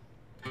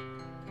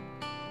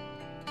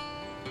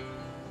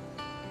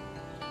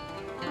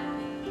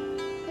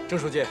郑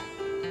书记，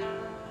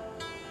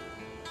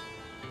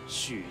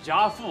许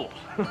家富，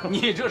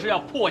你这是要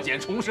破茧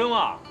重生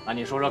啊？那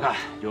你说说看，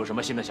有什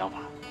么新的想法？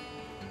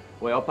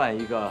我要办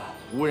一个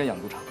无人养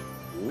猪场。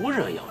无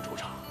人养猪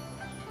场？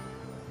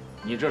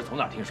你这是从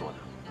哪儿听说的？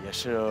也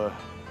是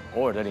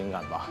偶尔的灵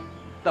感吧。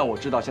但我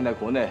知道现在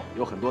国内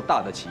有很多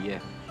大的企业。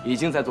 已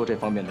经在做这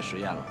方面的实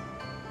验了，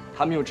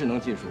他们用智能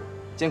技术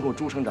监控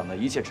猪成长的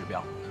一切指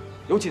标，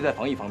尤其在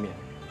防疫方面，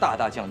大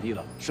大降低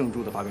了生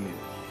猪的发病率。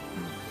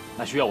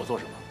那需要我做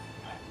什么？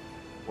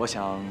我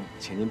想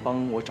请您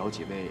帮我找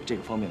几位这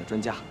个方面的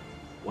专家，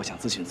我想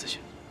咨询咨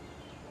询。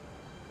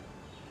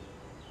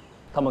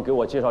他们给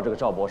我介绍这个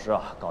赵博士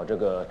啊，搞这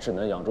个智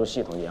能养猪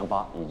系统研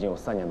发已经有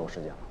3年多时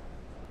间了，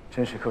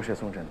真是瞌睡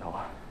送枕头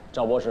啊！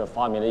赵博士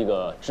发明了一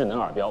个智能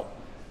耳标，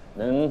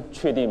能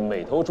确定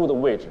每头猪的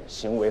位置、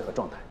行为和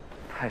状态。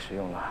太实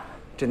用了，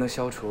这能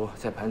消除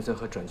在盘存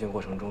和转卷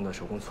过程中的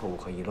手工错误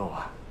和遗漏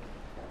啊。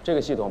这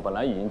个系统本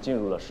来已经进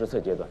入了实测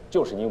阶段，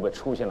就是因为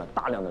出现了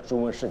大量的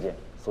猪瘟事件，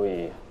所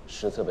以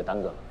实测被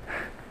耽搁了。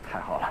太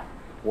好了，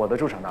我的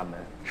猪场大门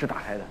是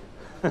打开的。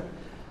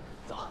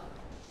走。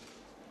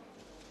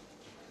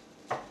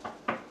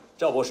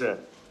赵博士，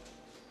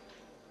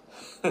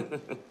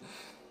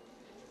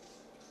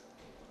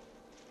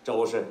赵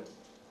博士，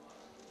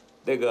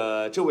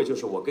这位就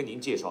是我跟您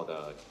介绍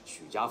的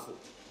许家富。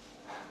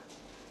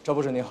赵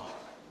博士您好，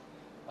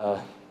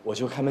我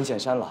就开门见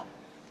山了，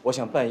我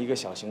想办一个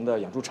小型的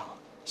养猪场，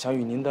想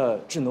与您的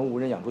智能无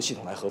人养猪系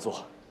统来合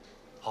作。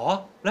好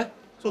啊，来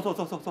坐。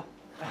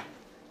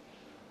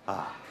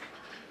啊，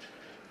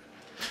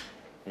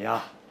你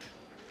呀，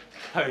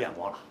太有眼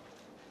光了。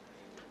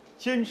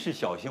坚持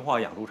小型化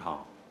养猪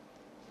场，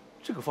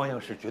这个方向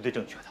是绝对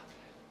正确的，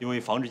因为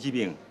防治疾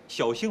病，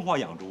小型化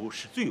养猪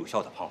是最有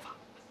效的方法。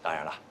当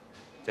然了，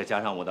再加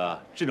上我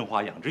的智能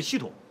化养殖系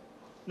统，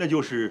那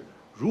就是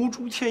如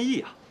猪添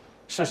翼啊！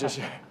是，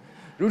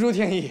如猪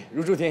添翼，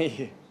如猪添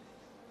翼。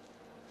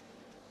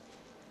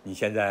你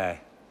现在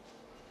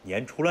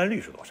年出栏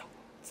率是多少？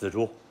仔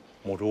猪、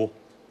母猪、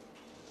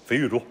肥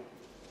育猪？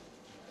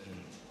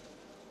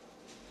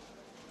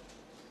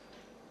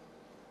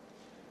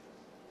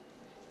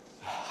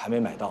还没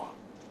买到。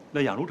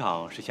那养猪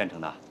场是现成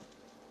的？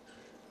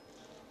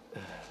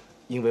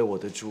因为我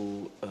的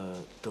猪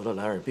得了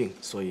蓝耳病，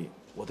所以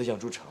我的养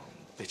猪场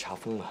被查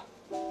封了。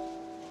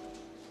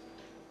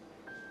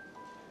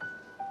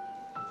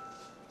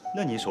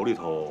那你手里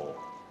头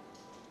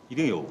一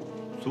定有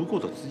足够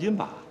的资金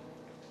吧？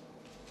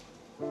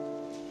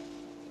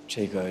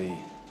这个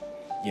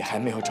也还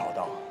没有找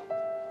到。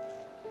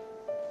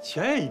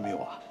钱也没有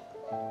啊？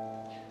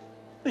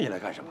那你来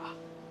干什么？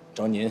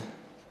找您。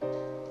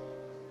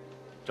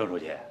郑书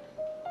记，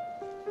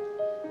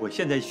我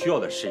现在需要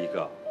的是一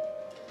个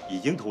已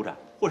经投产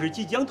或是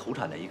即将投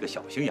产的一个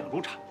小型养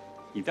猪场。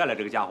你带来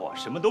这个家伙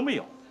什么都没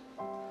有，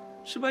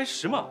是白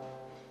拾吗？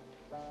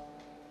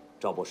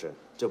赵博士，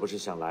这不是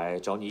想来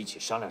找你一起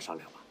商量商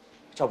量吗？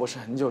赵博士，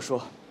您就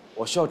说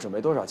我需要准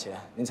备多少钱，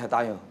您才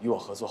答应与我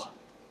合作？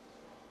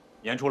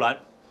年出栏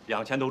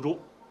2000头猪，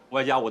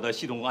外加我的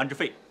系统安置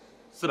费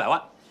400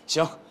万。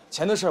行，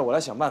钱的事我来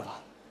想办法。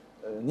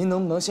您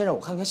能不能先让我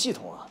看看系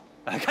统啊？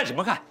哎，看什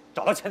么看？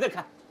找到钱再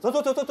看。走，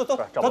赵博士，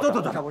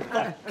赵博士，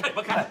看什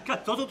么看？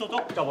看，走，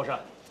赵博士。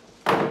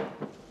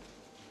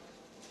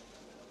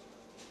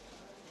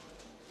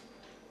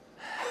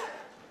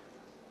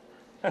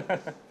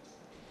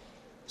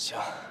行，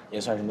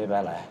也算是没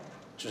白来，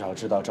至少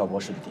知道赵博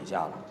士的底价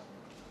了。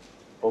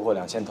不过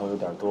2000头有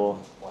点多，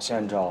我先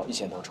按照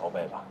1000头筹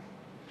备吧。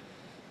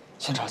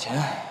先找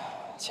钱，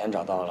钱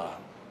找到了，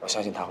我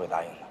相信他会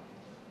答应的。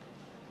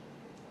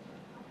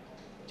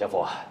家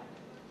父，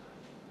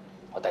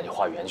我带你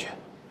花园去。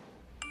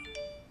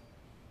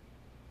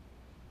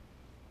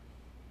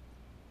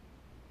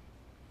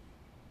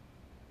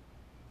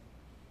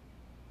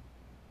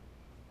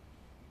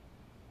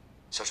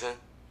小春，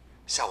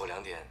下午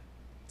2点，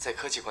在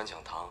科技馆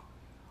讲堂，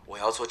我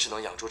要做智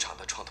能养猪场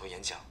的创投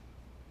演讲。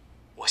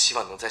我希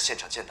望能在现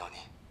场见到你，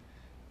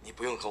你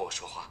不用跟我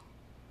说话，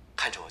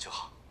看着我就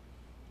好。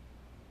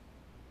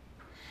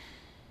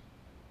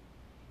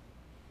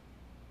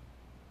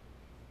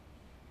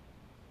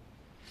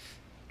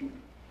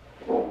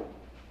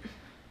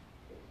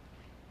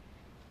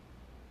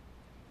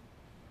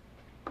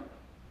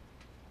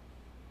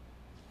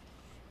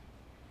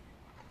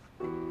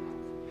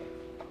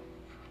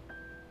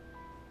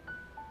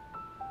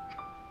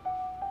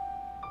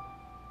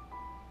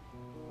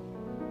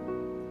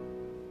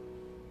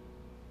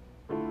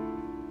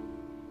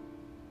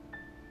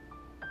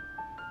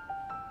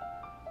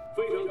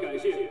非常感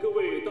谢各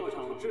位到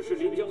场支持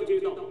临江街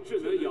道智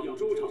能养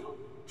猪场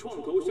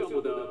创投项目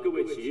的各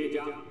位企业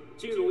家、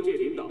金融界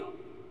领导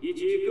以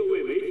及各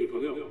位媒体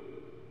朋友。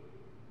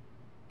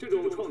这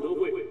种创投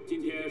会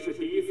今天是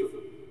第1次，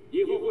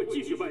以后会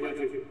继续办下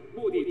去，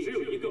目的只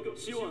有一个，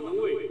希望能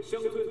为乡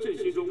村振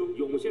兴中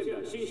涌现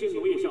的新兴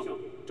农业项目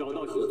找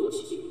到合作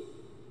契机。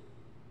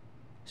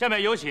下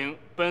面有请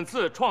本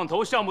次创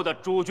投项目的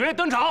主角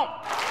登场。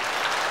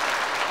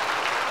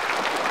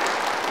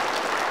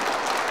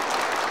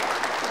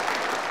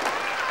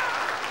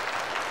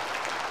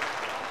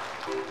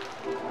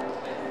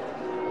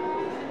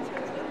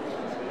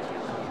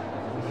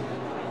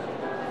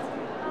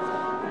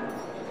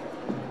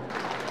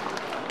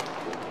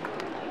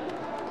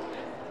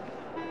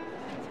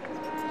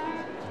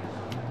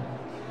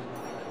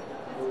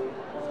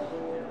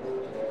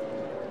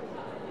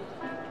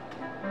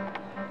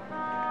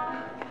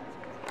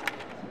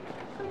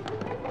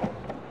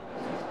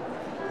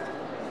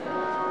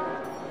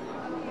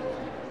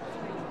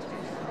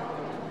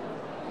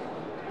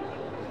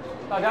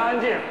大家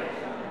安静。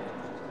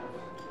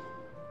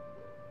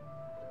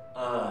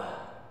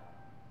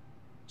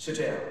是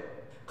这样，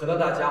可能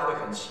大家会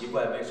很奇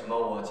怪，为什么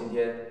我今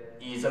天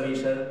以这么一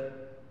身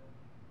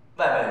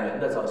外卖员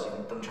的造型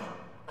登场？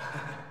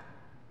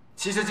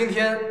其实今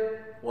天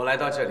我来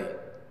到这里，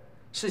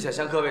是想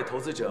向各位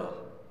投资者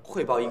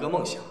汇报一个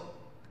梦想，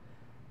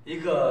一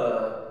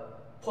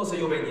个破碎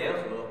又被粘合、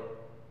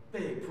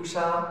被扑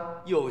杀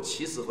又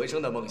起死回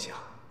生的梦想。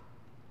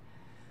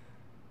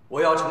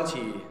我要重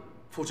启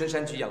富春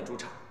山居养猪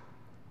场，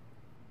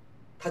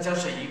它将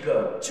是一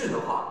个智能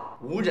化、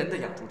无人的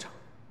养猪场。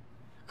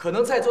可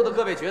能在座的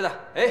各位觉得，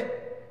哎，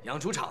养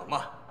猪场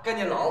嘛，概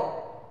念老，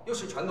又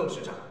是传统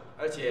市场，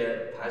而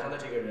且台上的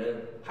这个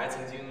人还曾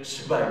经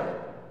失败过。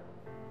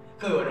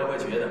更有人会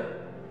觉得，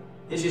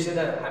也许现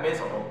在还没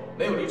走，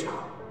没有离场，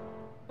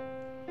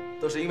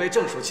都是因为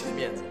郑书记的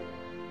面子。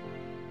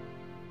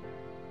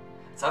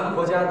咱们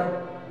国家呢，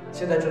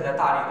现在正在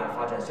大力的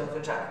发展乡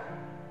村战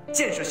略，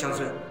建设乡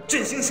村，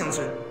振兴乡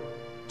村，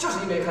就是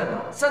因为看到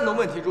三农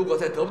问题如果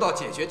再得不到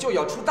解决，就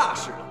要出大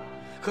事了。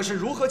可是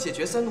如何解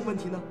决三农问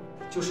题呢？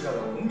就是要让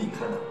农民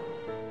看到，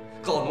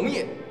搞农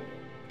业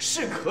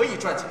是可以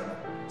赚钱的。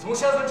从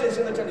乡村振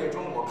兴的战略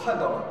中，我看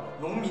到了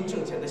农民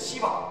挣钱的希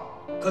望。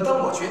可当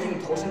我决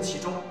定投身其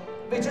中，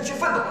为之去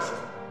奋斗的时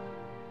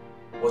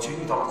候，我却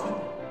遇到了困难。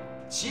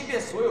即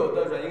便所有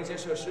的软硬件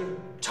设施、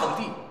场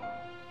地、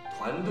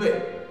团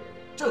队、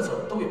政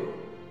策都有，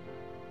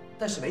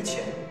但是没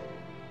钱，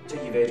就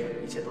意味着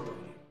一切都等于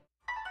零。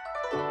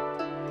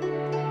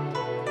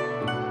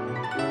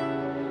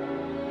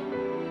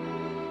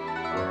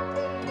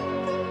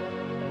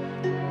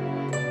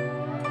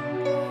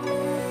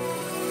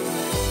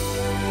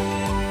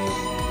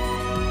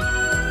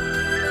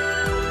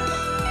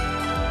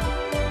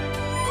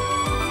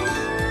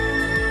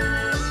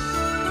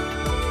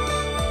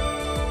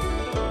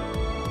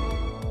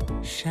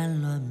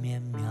山峦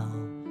绵渺，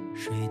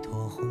水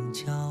托虹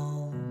桥，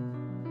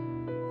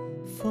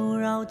扶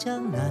绕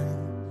江南，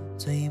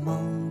醉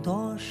梦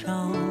多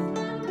少？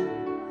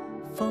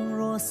风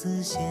若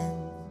丝线，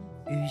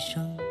雨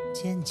声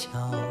渐悄，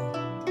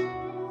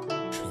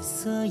春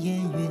色烟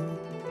云，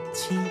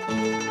轻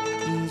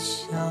一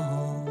笑。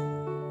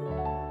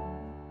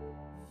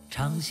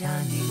长夏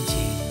宁静，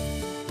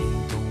凛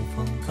冬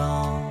风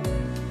高，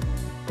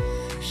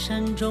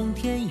山中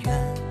田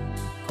园，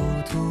故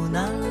土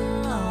难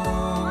老。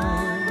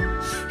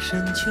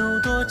深秋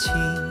多情，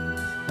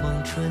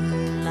梦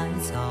春来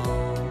早。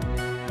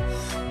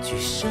举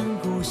身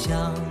故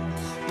乡，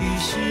与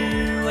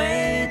世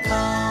为道。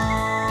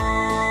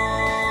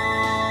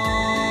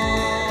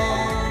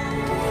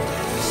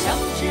像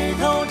枝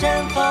头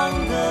绽放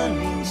的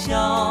凌霄，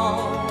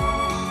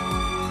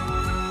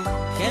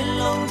天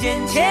龙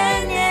间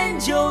千年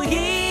酒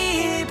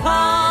一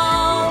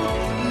泡。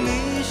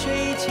绿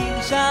水青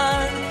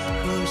山，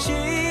何须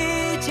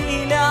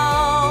寂寥？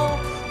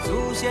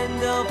祖先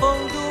的风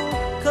度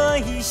可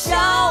以笑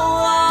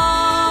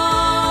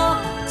傲。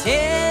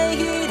借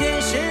一点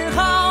嗜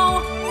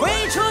好，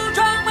绘出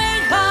壮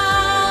美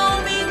好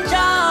明朝。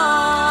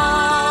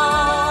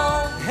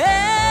嘿，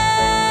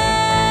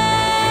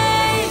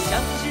像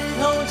枝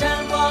头绽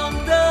放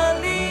的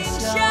凌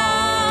霄，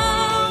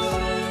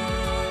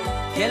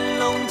天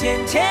龙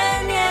间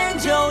千年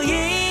酒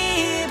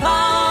一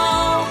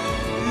泡。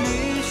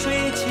绿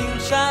水青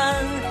山，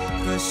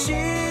何须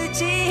寂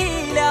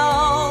寥？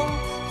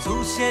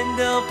祖先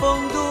的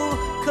风度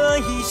可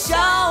以笑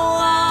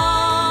傲。